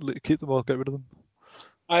 Keep them or get rid of them?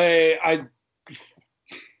 I'd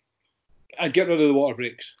get rid of the water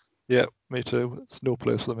breaks. Yeah, me too. It's no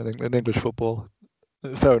place for them in English football.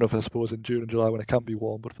 Fair enough, I suppose, in June and July when it can be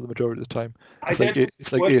warm, but for the majority of the time, it's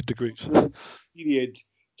like 8 degrees. Period,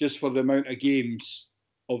 just for the amount of games,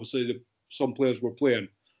 obviously, some players were playing.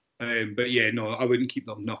 But yeah, no, I wouldn't keep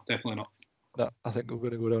them. No, definitely not. No, I think we're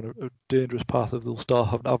going to go down a dangerous path if they'll start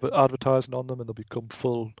having advertising on them and they'll become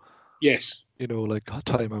full. Yes. Like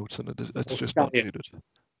timeouts, and it's just not needed.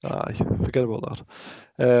 Forget about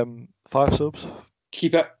that. 5 subs.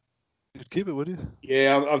 Keep it. You'd keep it, would you?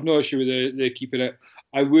 Yeah, I've no issue with the keeping it.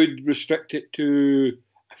 I would restrict it to,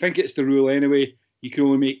 I think it's the rule anyway, you can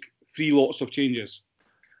only make 3 lots of changes.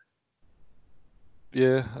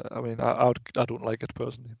 Yeah, I mean, I don't like it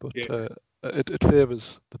personally, but it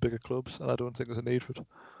favours the bigger clubs, and I don't think there's a need for it.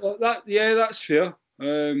 Well, that's fair.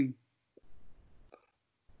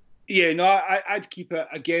 I'd keep it.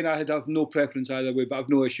 Again, I'd have no preference either way, but I've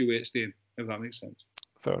no issue with it staying, if that makes sense.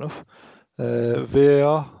 Fair enough.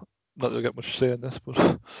 VAR, not that I get much say in this,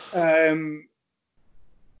 but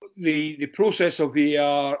the process of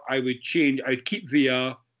VAR, I would change. I'd keep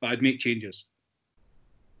VAR, but I'd make changes.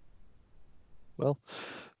 Well,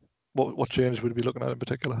 what changes would you be looking at in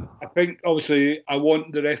particular? I think, obviously, I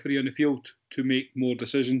want the referee on the field to make more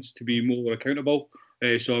decisions, to be more accountable.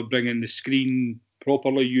 So I bring in the screen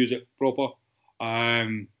properly, use it proper.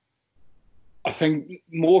 I think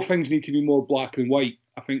more things need to be more black and white.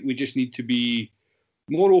 I think we just need to be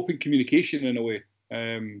more open communication in a way.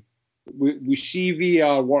 We see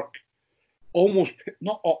VAR work almost,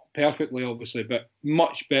 not perfectly, obviously, but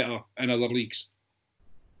much better in other leagues.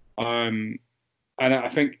 And I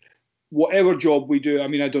think whatever job we do, I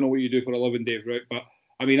mean, I don't know what you do for a living, Dave, right? But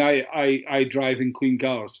I mean, I drive and clean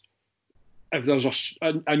cars. If there's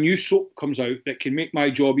a new soap comes out that can make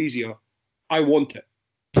my job easier, I want it.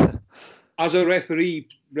 As a referee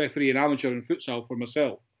and amateur in futsal for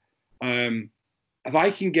myself, if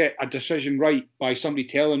I can get a decision right by somebody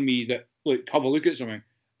telling me that, look, have a look at something,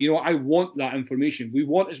 I want that information. We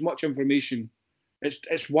want as much information.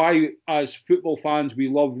 It's why, as football fans, we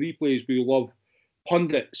love replays, we love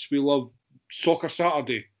pundits, we love Soccer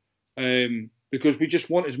Saturday, because we just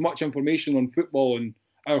want as much information on football and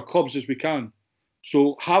our clubs as we can.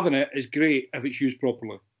 So having it is great if it's used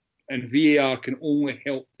properly. And VAR can only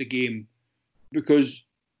help the game, because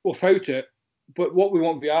without it, but what we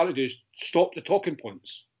want VAR to do is stop the talking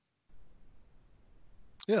points.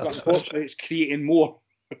 Yeah, unfortunately, it's creating more.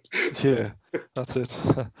 Yeah, that's it.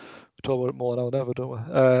 We talk about it more now than ever, don't we?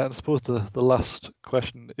 And I suppose the last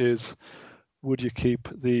question is, would you keep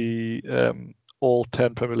the all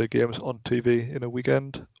 10 Premier League games on TV in a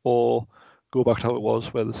weekend, or go back to how it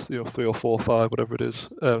was, where there's 3 or 4 or 5, whatever it is,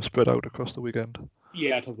 spread out across the weekend?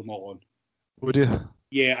 Yeah, I'd have them all on. Would you?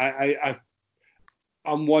 Yeah,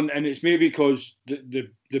 I'm one, and it's maybe because the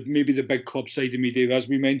maybe the big club side of me, Dave, as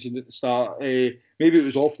we mentioned at the start. Maybe it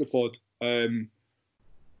was off the pod. I'm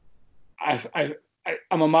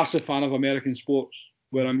a massive fan of American sports,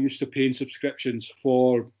 where I'm used to paying subscriptions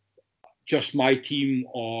for just my team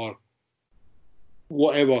or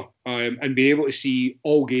whatever, and being able to see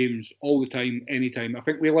all games all the time, anytime. I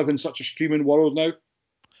think we live in such a streaming world now.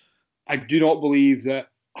 I do not believe that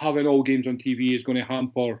having all games on TV is going to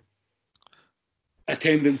hamper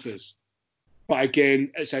attendances. But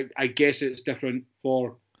again, I guess it's different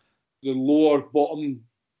for the lower bottom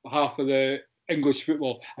half of the English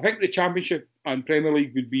football. I think the Championship and Premier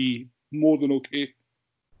League would be more than okay.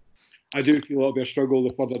 I do feel it'll be a struggle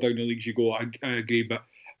the further down the leagues you go. I agree, but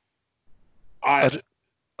I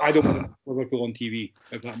don't want Liverpool on TV,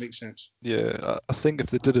 if that makes sense. Yeah, I think if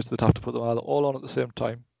they did it, they'd have to put them either all on at the same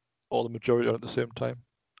time, or the majority on at the same time,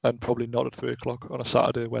 and probably not at 3 o'clock on a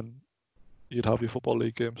Saturday when you'd have your Football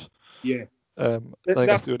League games. Yeah. I think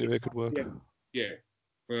that's the only way it could work. Yeah.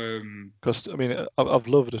 Because I mean, I've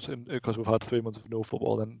loved it because we've had 3 months of no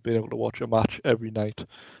football, and being able to watch a match every night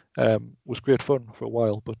was great fun for a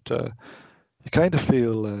while. But you kind of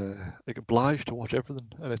feel like obliged to watch everything,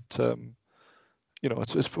 and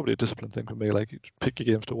it's probably a discipline thing for me. Like, you pick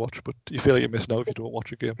your games to watch, but you feel like you're missing out if you don't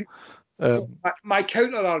watch a game. My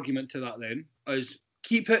counter argument to that then is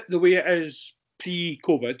keep it the way it is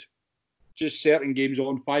pre-COVID, just certain games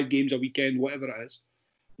on, 5 games a weekend, whatever it is.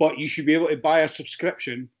 But you should be able to buy a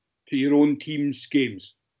subscription to your own team's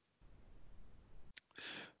games.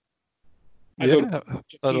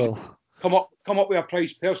 Come up with a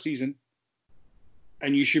price per season,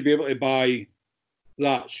 and you should be able to buy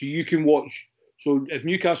that so you can watch. So if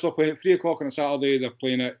Newcastle are playing at 3 o'clock on a Saturday, they're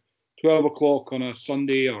playing at 12 o'clock on a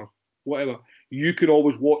Sunday or whatever, you can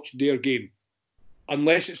always watch their game.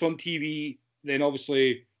 Unless it's on TV, then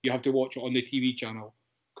obviously you have to watch it on the TV channel,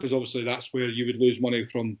 because obviously that's where you would lose money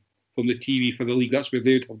from the TV for the league. That's where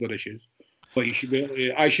they'd have their issues. But I should be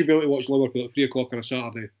able to watch Liverpool at 3 o'clock on a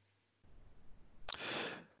Saturday.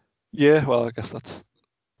 Yeah, well, I guess that's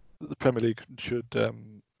the Premier League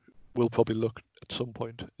will probably look at some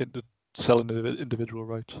point into selling individual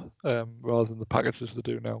rights rather than the packages they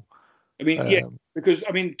do now. I mean, because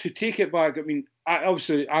to take it back,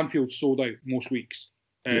 obviously Anfield's sold out most weeks,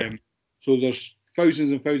 so there's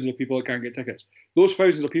thousands and thousands of people that can't get tickets. Those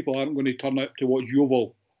thousands of people aren't going to turn up to watch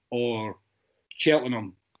Yeovil or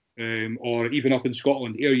Cheltenham or even up in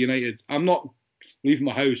Scotland, Ayr United. I'm not leaving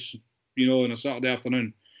my house, on a Saturday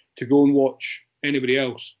afternoon to go and watch anybody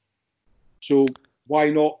else. So why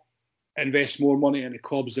not invest more money into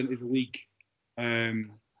clubs, into the league?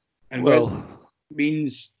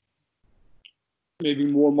 Means maybe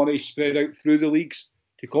more money spread out through the leagues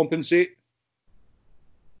to compensate.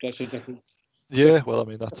 That's a difference. Yeah, well,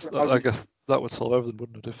 I guess that would solve everything,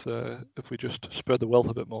 wouldn't it? If we just spread the wealth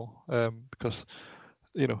a bit more, because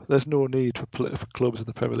there's no need for clubs in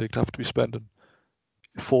the Premier League to have to be spending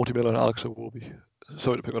 40 million on Alex Iwobi.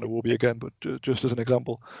 Sorry to pick on Iwobi again, but just as an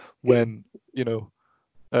example, when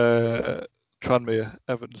Tranmere,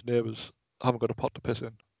 Everton's neighbours, haven't got a pot to piss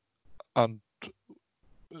in, and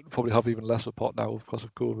probably have even less of a pot now because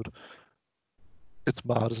of COVID. It's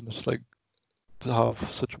mad, isn't it? Like, to have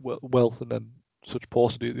such wealth and then such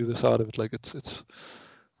paucity at the other side of it. Like, it's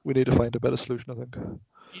we need to find a better solution, I think.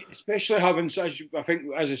 Especially having such, I think,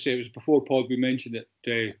 as I say, it was before pod we mentioned it,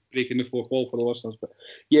 breaking the fourth wall for the listeners. But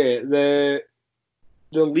yeah,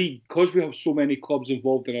 the league, because we have so many clubs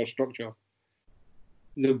involved in our structure,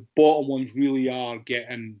 the bottom ones really are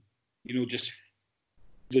getting, just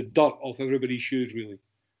the dirt off everybody's shoes, really.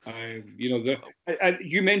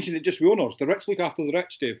 You mentioned it, just the owners. The rich look after the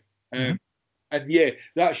rich, Dave. And yeah,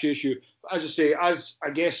 that's the issue. As I say, I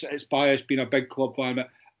guess it's biased being a big club fan, but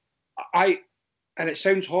and it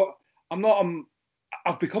sounds hot.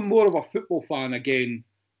 I've become more of a football fan again,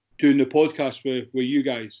 doing the podcast with you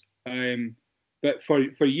guys. But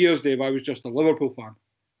for years, Dave, I was just a Liverpool fan.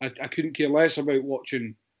 I couldn't care less about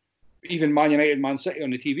watching even Man United, Man City on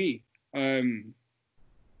the TV.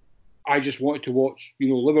 I just wanted to watch,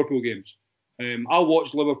 Liverpool games. I'll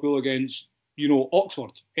watch Liverpool against,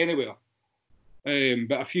 Oxford, anywhere.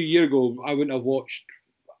 But a few years ago, I wouldn't have watched.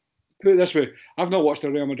 Put it this way, I've not watched a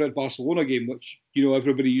Real Madrid-Barcelona game, which,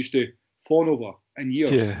 everybody used to fawn over in years.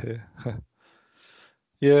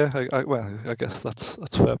 Yeah. I guess that's a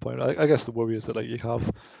fair point. I guess the worry is that, like, you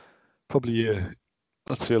have probably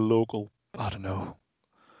let's say a local, I don't know,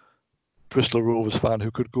 Bristol Rovers fan who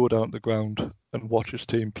could go down to the ground and watch his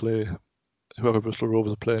team play, whoever Bristol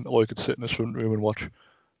Rovers are playing, or he could sit in his front room and watch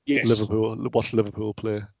Liverpool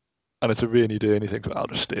play. And it's a rainy day and he thinks, I'll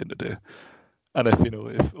just stay in the day. And if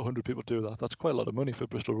 100 people do that, that's quite a lot of money for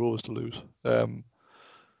Bristol Rovers to lose. And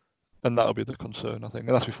that'll be the concern, I think.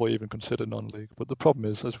 And that's before you even consider non-league. But the problem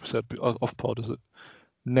is, as we said off pod, is that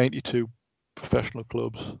 92 professional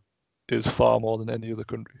clubs is far more than any other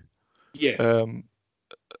country. Yeah.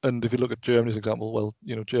 And if you look at Germany's example, well,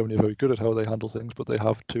 Germany are very good at how they handle things, but they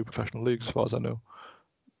have 2 professional leagues, as far as I know.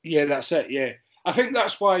 Yeah, that's it. Yeah, I think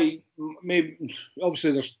that's why maybe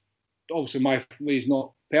obviously my way is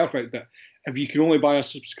not perfect, but if you can only buy a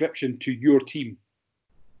subscription to your team,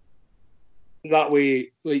 that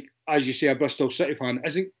way, like as you say, a Bristol City fan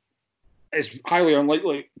it's highly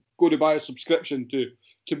unlikely go to buy a subscription to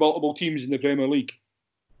multiple teams in the Premier League.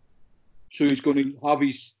 So he's going to have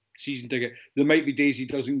his season ticket. There might be days he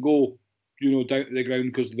doesn't go, down to the ground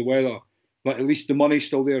because of the weather, but at least the money's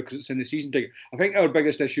still there because it's in the season ticket. I think our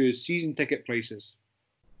biggest issue is season ticket prices.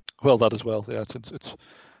 Well, that as well. Yeah,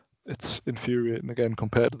 it's infuriating again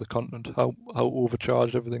compared to the continent how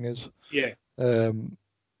overcharged everything is. Yeah.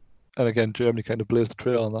 And again, Germany kind of blazed the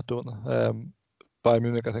trail on that, don't they? Bayern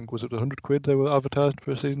Munich, I think, was it £100 they were advertising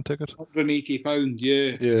for a season ticket? £180,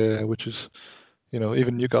 yeah. Yeah, which is,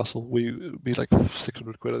 even Newcastle, we'd be like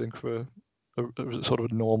 £600, I think, for a sort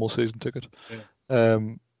of a normal season ticket. Yeah.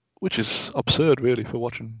 which is absurd, really, for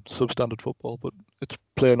watching substandard football. But it's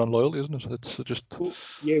playing on loyalty, isn't it? It's just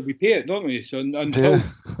yeah, we pay it, don't we? So until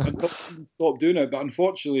we stop doing it, but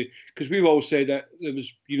unfortunately, because we've all said that there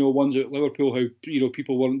was ones at Liverpool how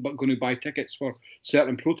people weren't going to buy tickets for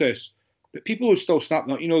certain protests, but people are still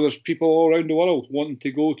snapping up. There's people all around the world wanting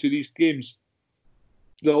to go to these games.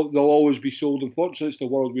 They'll always be sold. Unfortunately, it's the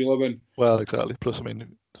world we live in. Well, exactly. Plus, I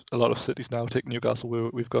mean, a lot of cities now take Newcastle.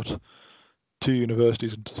 We've got 2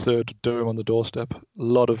 universities and 3rd Durham on the doorstep. A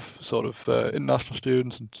lot of sort of international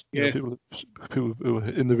students and people who are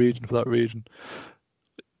in the region for that region.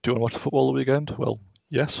 Do you want to watch the football the weekend? Well,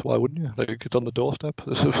 yes. Why wouldn't you? Like, it's on the doorstep.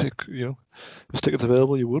 So, there's tickets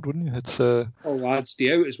available. You would, wouldn't you? It's lads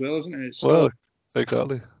day out as well, isn't it? Well,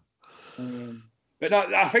 exactly. But no,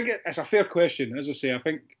 I think it's a fair question. As I say, I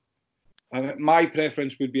think my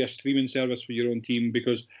preference would be a streaming service for your own team,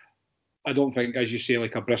 because I don't think, as you say,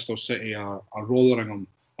 like a Bristol City or Rotherham,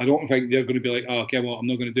 I don't think they're going to be like, oh, okay, well, I'm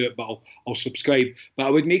not going to do it, but I'll subscribe. But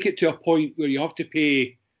I would make it to a point where you have to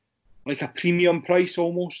pay like a premium price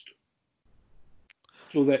almost,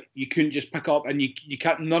 so that you couldn't just pick up and you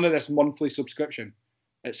can't, none of this monthly subscription.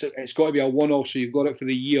 It's got to be a one-off, so you've got it for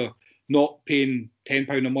the year, not paying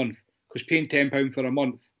 £10 a month. Because paying £10 for a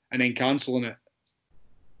month and then cancelling it,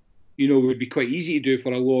 would be quite easy to do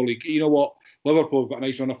for a lower league. You know what? Liverpool have got a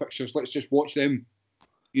nice run of fixtures. Let's just watch them.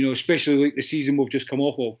 Especially like the season we've just come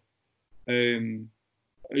off of.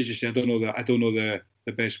 As you say, I don't know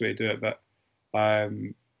the best way to do it, but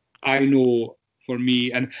I know for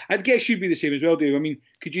me, and I guess you'd be the same as well, Dave. I mean,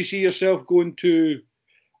 could you see yourself going to,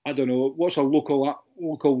 I don't know, what's a local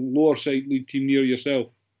lower side league team near yourself?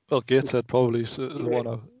 Well, Gateshead probably is the one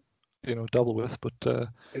I double with, but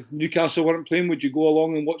if Newcastle weren't playing, would you go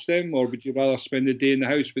along and watch them, or would you rather spend the day in the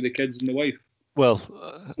house with the kids and the wife? Well,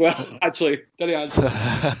 actually, did he answer?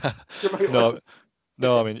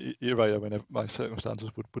 No, I mean, you're right. I mean, my circumstances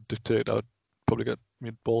would dictate I'd probably get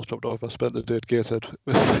balls chopped off if I spent the day at Gateshead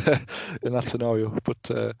in that scenario. But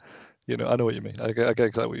I know what you mean. I get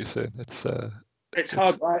exactly what you're saying. It's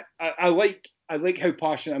hard. I like how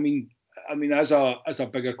passionate. I mean, as a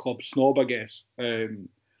bigger club snob, I guess.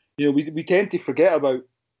 We tend to forget about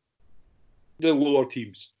the lower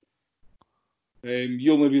teams.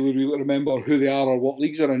 You only really remember who they are or what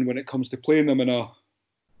leagues they're in when it comes to playing them in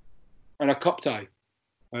a cup tie.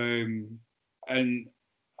 And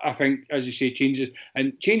I think, as you say, changes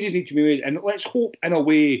need to be made. And let's hope, in a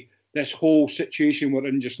way, this whole situation we're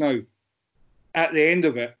in just now, at the end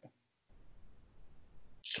of it,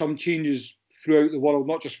 some changes throughout the world,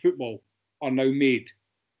 not just football, are now made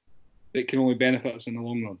that can only benefit us in the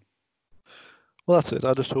long run. Well, that's it.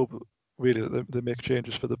 I just hope really that they make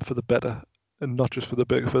changes for the better, and not just for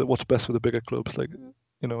what's best for the bigger clubs. Like,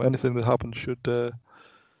 anything that happens should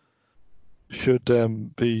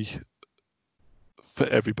be for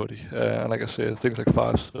everybody. And like I say, things like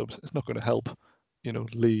 5 subs, it's not going to help,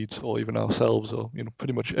 Leeds or even ourselves, or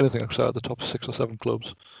pretty much anything outside the top 6 or 7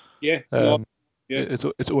 clubs. Yeah.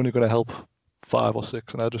 It's only going to help 5 or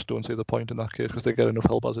 6, and I just don't see the point in that case, because they get enough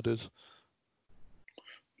help as it is.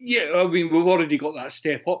 Yeah, I mean, we've already got that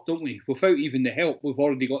step up, don't we? Without even the help, we've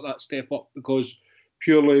already got that step up, because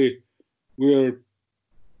purely we're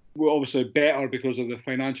obviously better because of the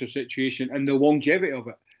financial situation and the longevity of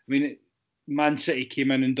it. I mean, Man City came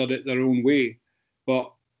in and did it their own way,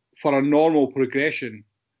 but for a normal progression,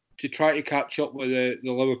 to try to catch up with the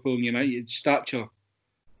Liverpool and United stature,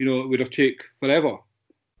 it would have taken forever.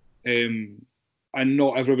 And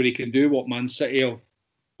not everybody can do what Man City have,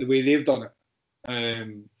 the way they've done it.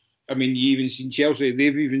 I mean, you even seen Chelsea,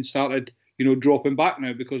 they've even started, dropping back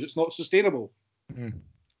now because it's not sustainable.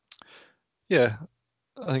 Yeah,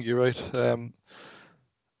 I think you're right.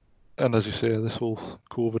 And as you say, this whole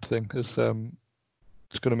COVID thing is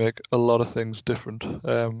it's going to make a lot of things different.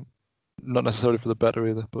 Not necessarily for the better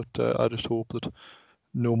either, but I just hope that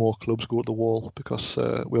no more clubs go to the wall, because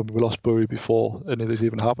we lost Bury before any of this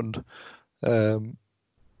even happened. And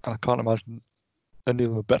I can't imagine any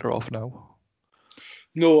of them are better off now.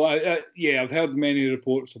 No, I've heard many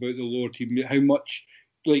reports about the lower team, how much,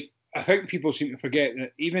 I think people seem to forget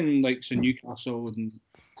that even like Newcastle and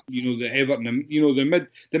the Everton, and,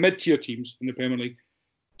 the mid-tier teams in the Premier League,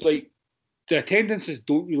 the attendances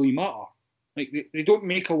don't really matter. They don't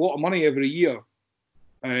make a lot of money every year.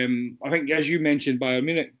 I think, as you mentioned, Bayern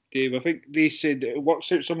Munich, Dave, I think they said it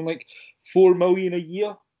works out something like $4 million a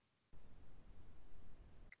year.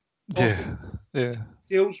 Yeah.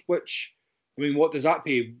 Sales, which, I mean, what does that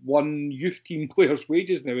pay? One youth team player's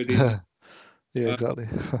wages nowadays. Yeah, exactly.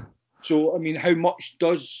 So, I mean, how much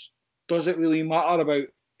does it really matter about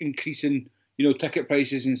increasing, ticket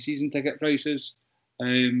prices and season ticket prices?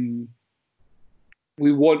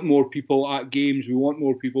 We want more people at games. We want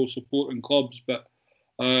more people supporting clubs, but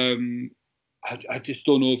I just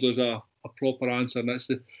don't know if there's a proper answer, and it's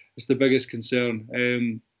the biggest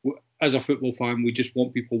concern. As a football fan, we just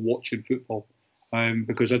want people watching football,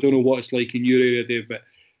 because I don't know what it's like in your area, Dave, but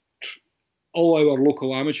all our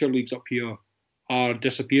local amateur leagues up here are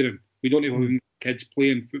disappearing. We don't even have kids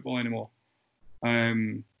playing football anymore,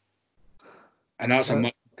 and that's a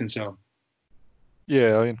massive concern.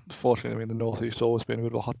 Yeah, I mean, fortunately, the North East has always been a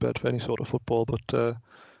bit of a hotbed for any sort of football, but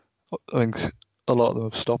I think a lot of them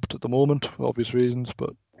have stopped at the moment for obvious reasons,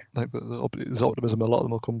 but I think there's optimism a lot of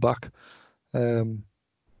them will come back.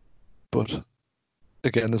 But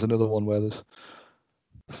again, there's another one where there's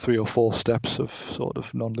 3 or 4 steps of sort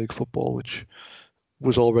of non-league football, which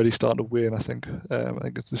was already starting to wane, I think. I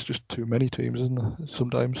think there's just too many teams, isn't there,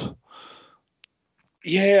 sometimes?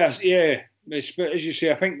 Yeah. As you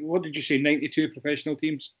say, I think, what did you say, 92 professional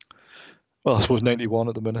teams? Well, I suppose 91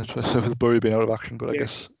 at the minute, so with Bury being out of action, but I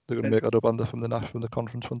guess they're going to make that up under from the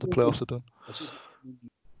conference when the playoffs are done.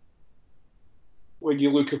 When you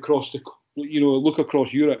look across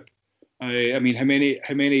Europe, I mean, how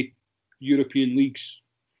many European leagues?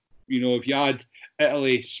 If you add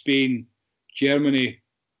Italy, Spain, Germany,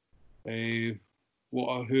 I'm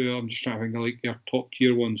just trying to think of like your top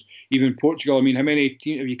tier ones. Even Portugal. I mean, how many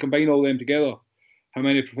teams, if you combine all them together, how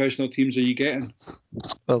many professional teams are you getting?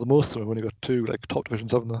 Well, the most of them have only got 2 like top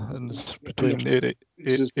divisions, haven't they? And it's between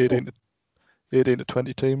 18 to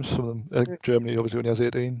 20 teams. Some of them, Germany obviously only has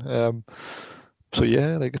 18. So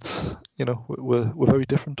yeah, like it's we're very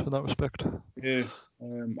different in that respect. Yeah,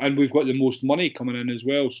 and we've got the most money coming in as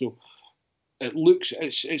well. So it looks,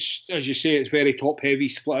 it's as you say, it's very top heavy,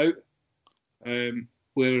 split out.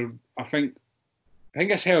 Where I think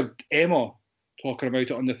I heard Emma talking about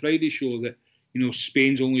it on the Friday show that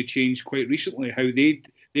Spain's only changed quite recently how they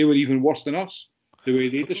were even worse than us, the way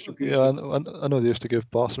they distribute. Yeah, I know they used to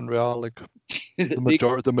give Barca and Real like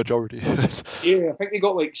the majority. Yeah, I think they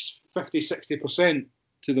got like 50-60%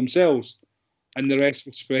 to themselves, and the rest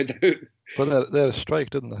was spread out. But they had a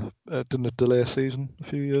strike, didn't they? Didn't it delay a season a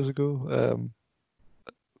few years ago?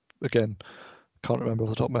 Again, can't remember off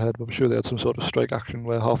the top of my head, but I'm sure they had some sort of strike action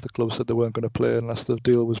where half the clubs said they weren't going to play unless the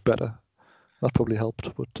deal was better. That probably helped,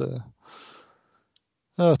 but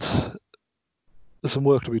there's some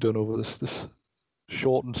work to be done over this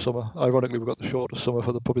shortened summer. Ironically, we've got the shortest summer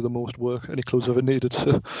for probably the most work any clubs ever needed.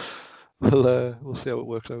 So we'll see how it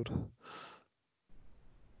works out.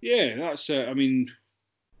 Yeah, that's. I mean,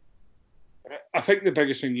 I think the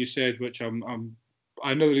biggest thing you said, which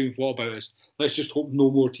I never even thought about, is let's just hope no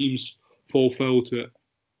more teams fall foul to it.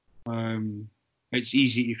 It's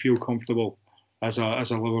easy to feel comfortable as a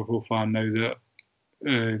Liverpool fan now that,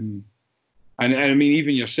 and I mean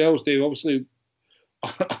even yourselves, Dave. Obviously,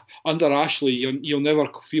 under Ashley, you'll never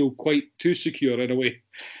feel quite too secure in a way.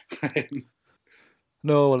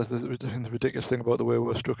 No, well, the ridiculous thing about the way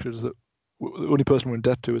we're structured is that the only person we're in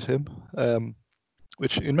debt to is him,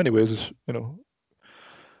 which in many ways is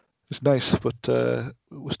it's nice, but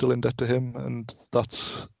we're still in debt to him, and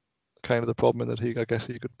that's kind of the problem. In that I guess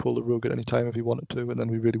he could pull the rug at any time if he wanted to, and then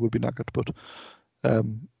we really would be knackered. But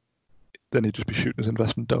then he'd just be shooting his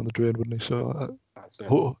investment down the drain, wouldn't he? So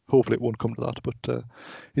hopefully it won't come to that. But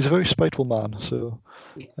he's a very spiteful man, so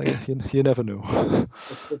you never know.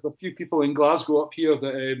 There's a few people in Glasgow up here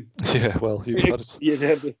that. Yeah, well, you've had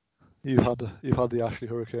it. You've had the Ashley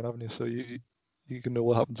Hurricane, haven't you? So you can know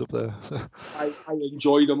what happens up there. So. I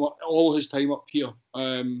enjoyed him all his time up here.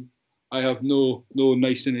 I have no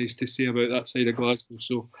niceties to say about that side of Glasgow.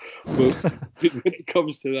 So, but when it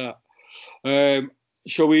comes to that,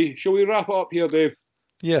 shall we wrap it up here, Dave?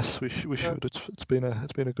 Yes, we should. It's been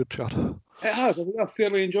a good chat. It has. I think I've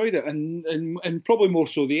fairly enjoyed it, and probably more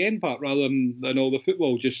so the end part rather than all the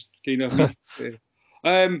football. Just kind of.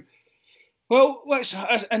 Well, let's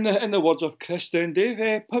in the words of Chris, then,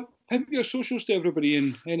 Dave, pimp your socials to everybody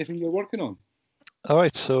and anything you're working on. All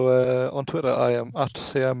right, so on Twitter I am at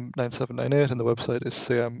CM9798 and the website is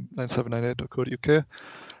cm9798.co.uk.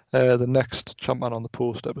 The next Champman on the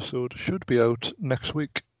Post episode should be out next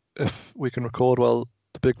week if we can record while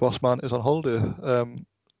the big boss man is on holiday.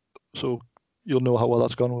 So you'll know how well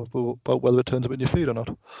that's gone about whether it turns up in your feed or not.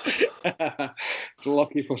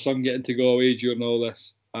 Lucky for some getting to go away during all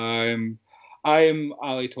this. I am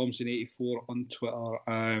Ali Thompson 84 on Twitter.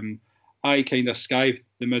 I kind of skived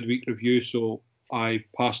the midweek review, so I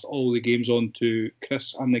passed all the games on to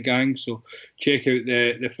Chris and the gang. So check out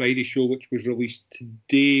the Friday show, which was released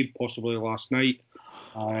today, possibly last night,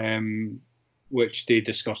 which they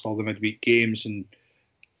discussed all the midweek games. And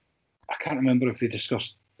I can't remember if they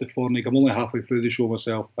discussed fortnight. I'm only halfway through the show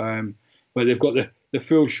myself, but they've got the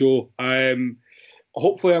full show.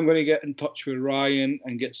 Hopefully, I'm going to get in touch with Ryan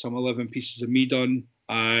and get some 11 pieces of me done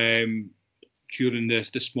during the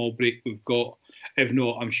small break we've got. If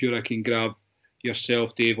not, I'm sure I can grab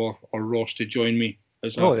yourself, Dave, or Ross to join me.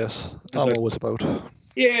 Yes, I'm always about.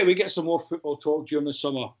 Yeah, we get some more football talk during the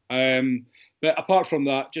summer. But apart from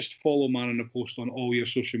that, just follow Man in the Post on all your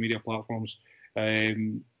social media platforms.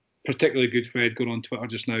 Particularly good Fred going on Twitter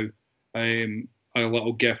just now. A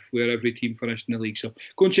little gif where every team finished in the league. So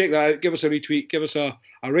go and check that out. Give us a retweet. Give us a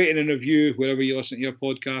rating and review wherever you listen to your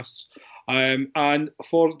podcasts. And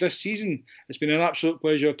for this season, it's been an absolute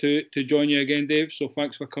pleasure to join you again, Dave. So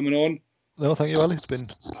thanks for coming on. No, thank you, Ali. It's been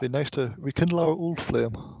nice to rekindle our old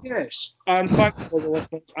flame. Yes, and thanks for the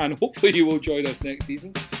listeners. And hopefully you will join us next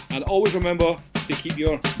season. And always remember to keep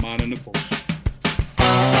your Man in the Post.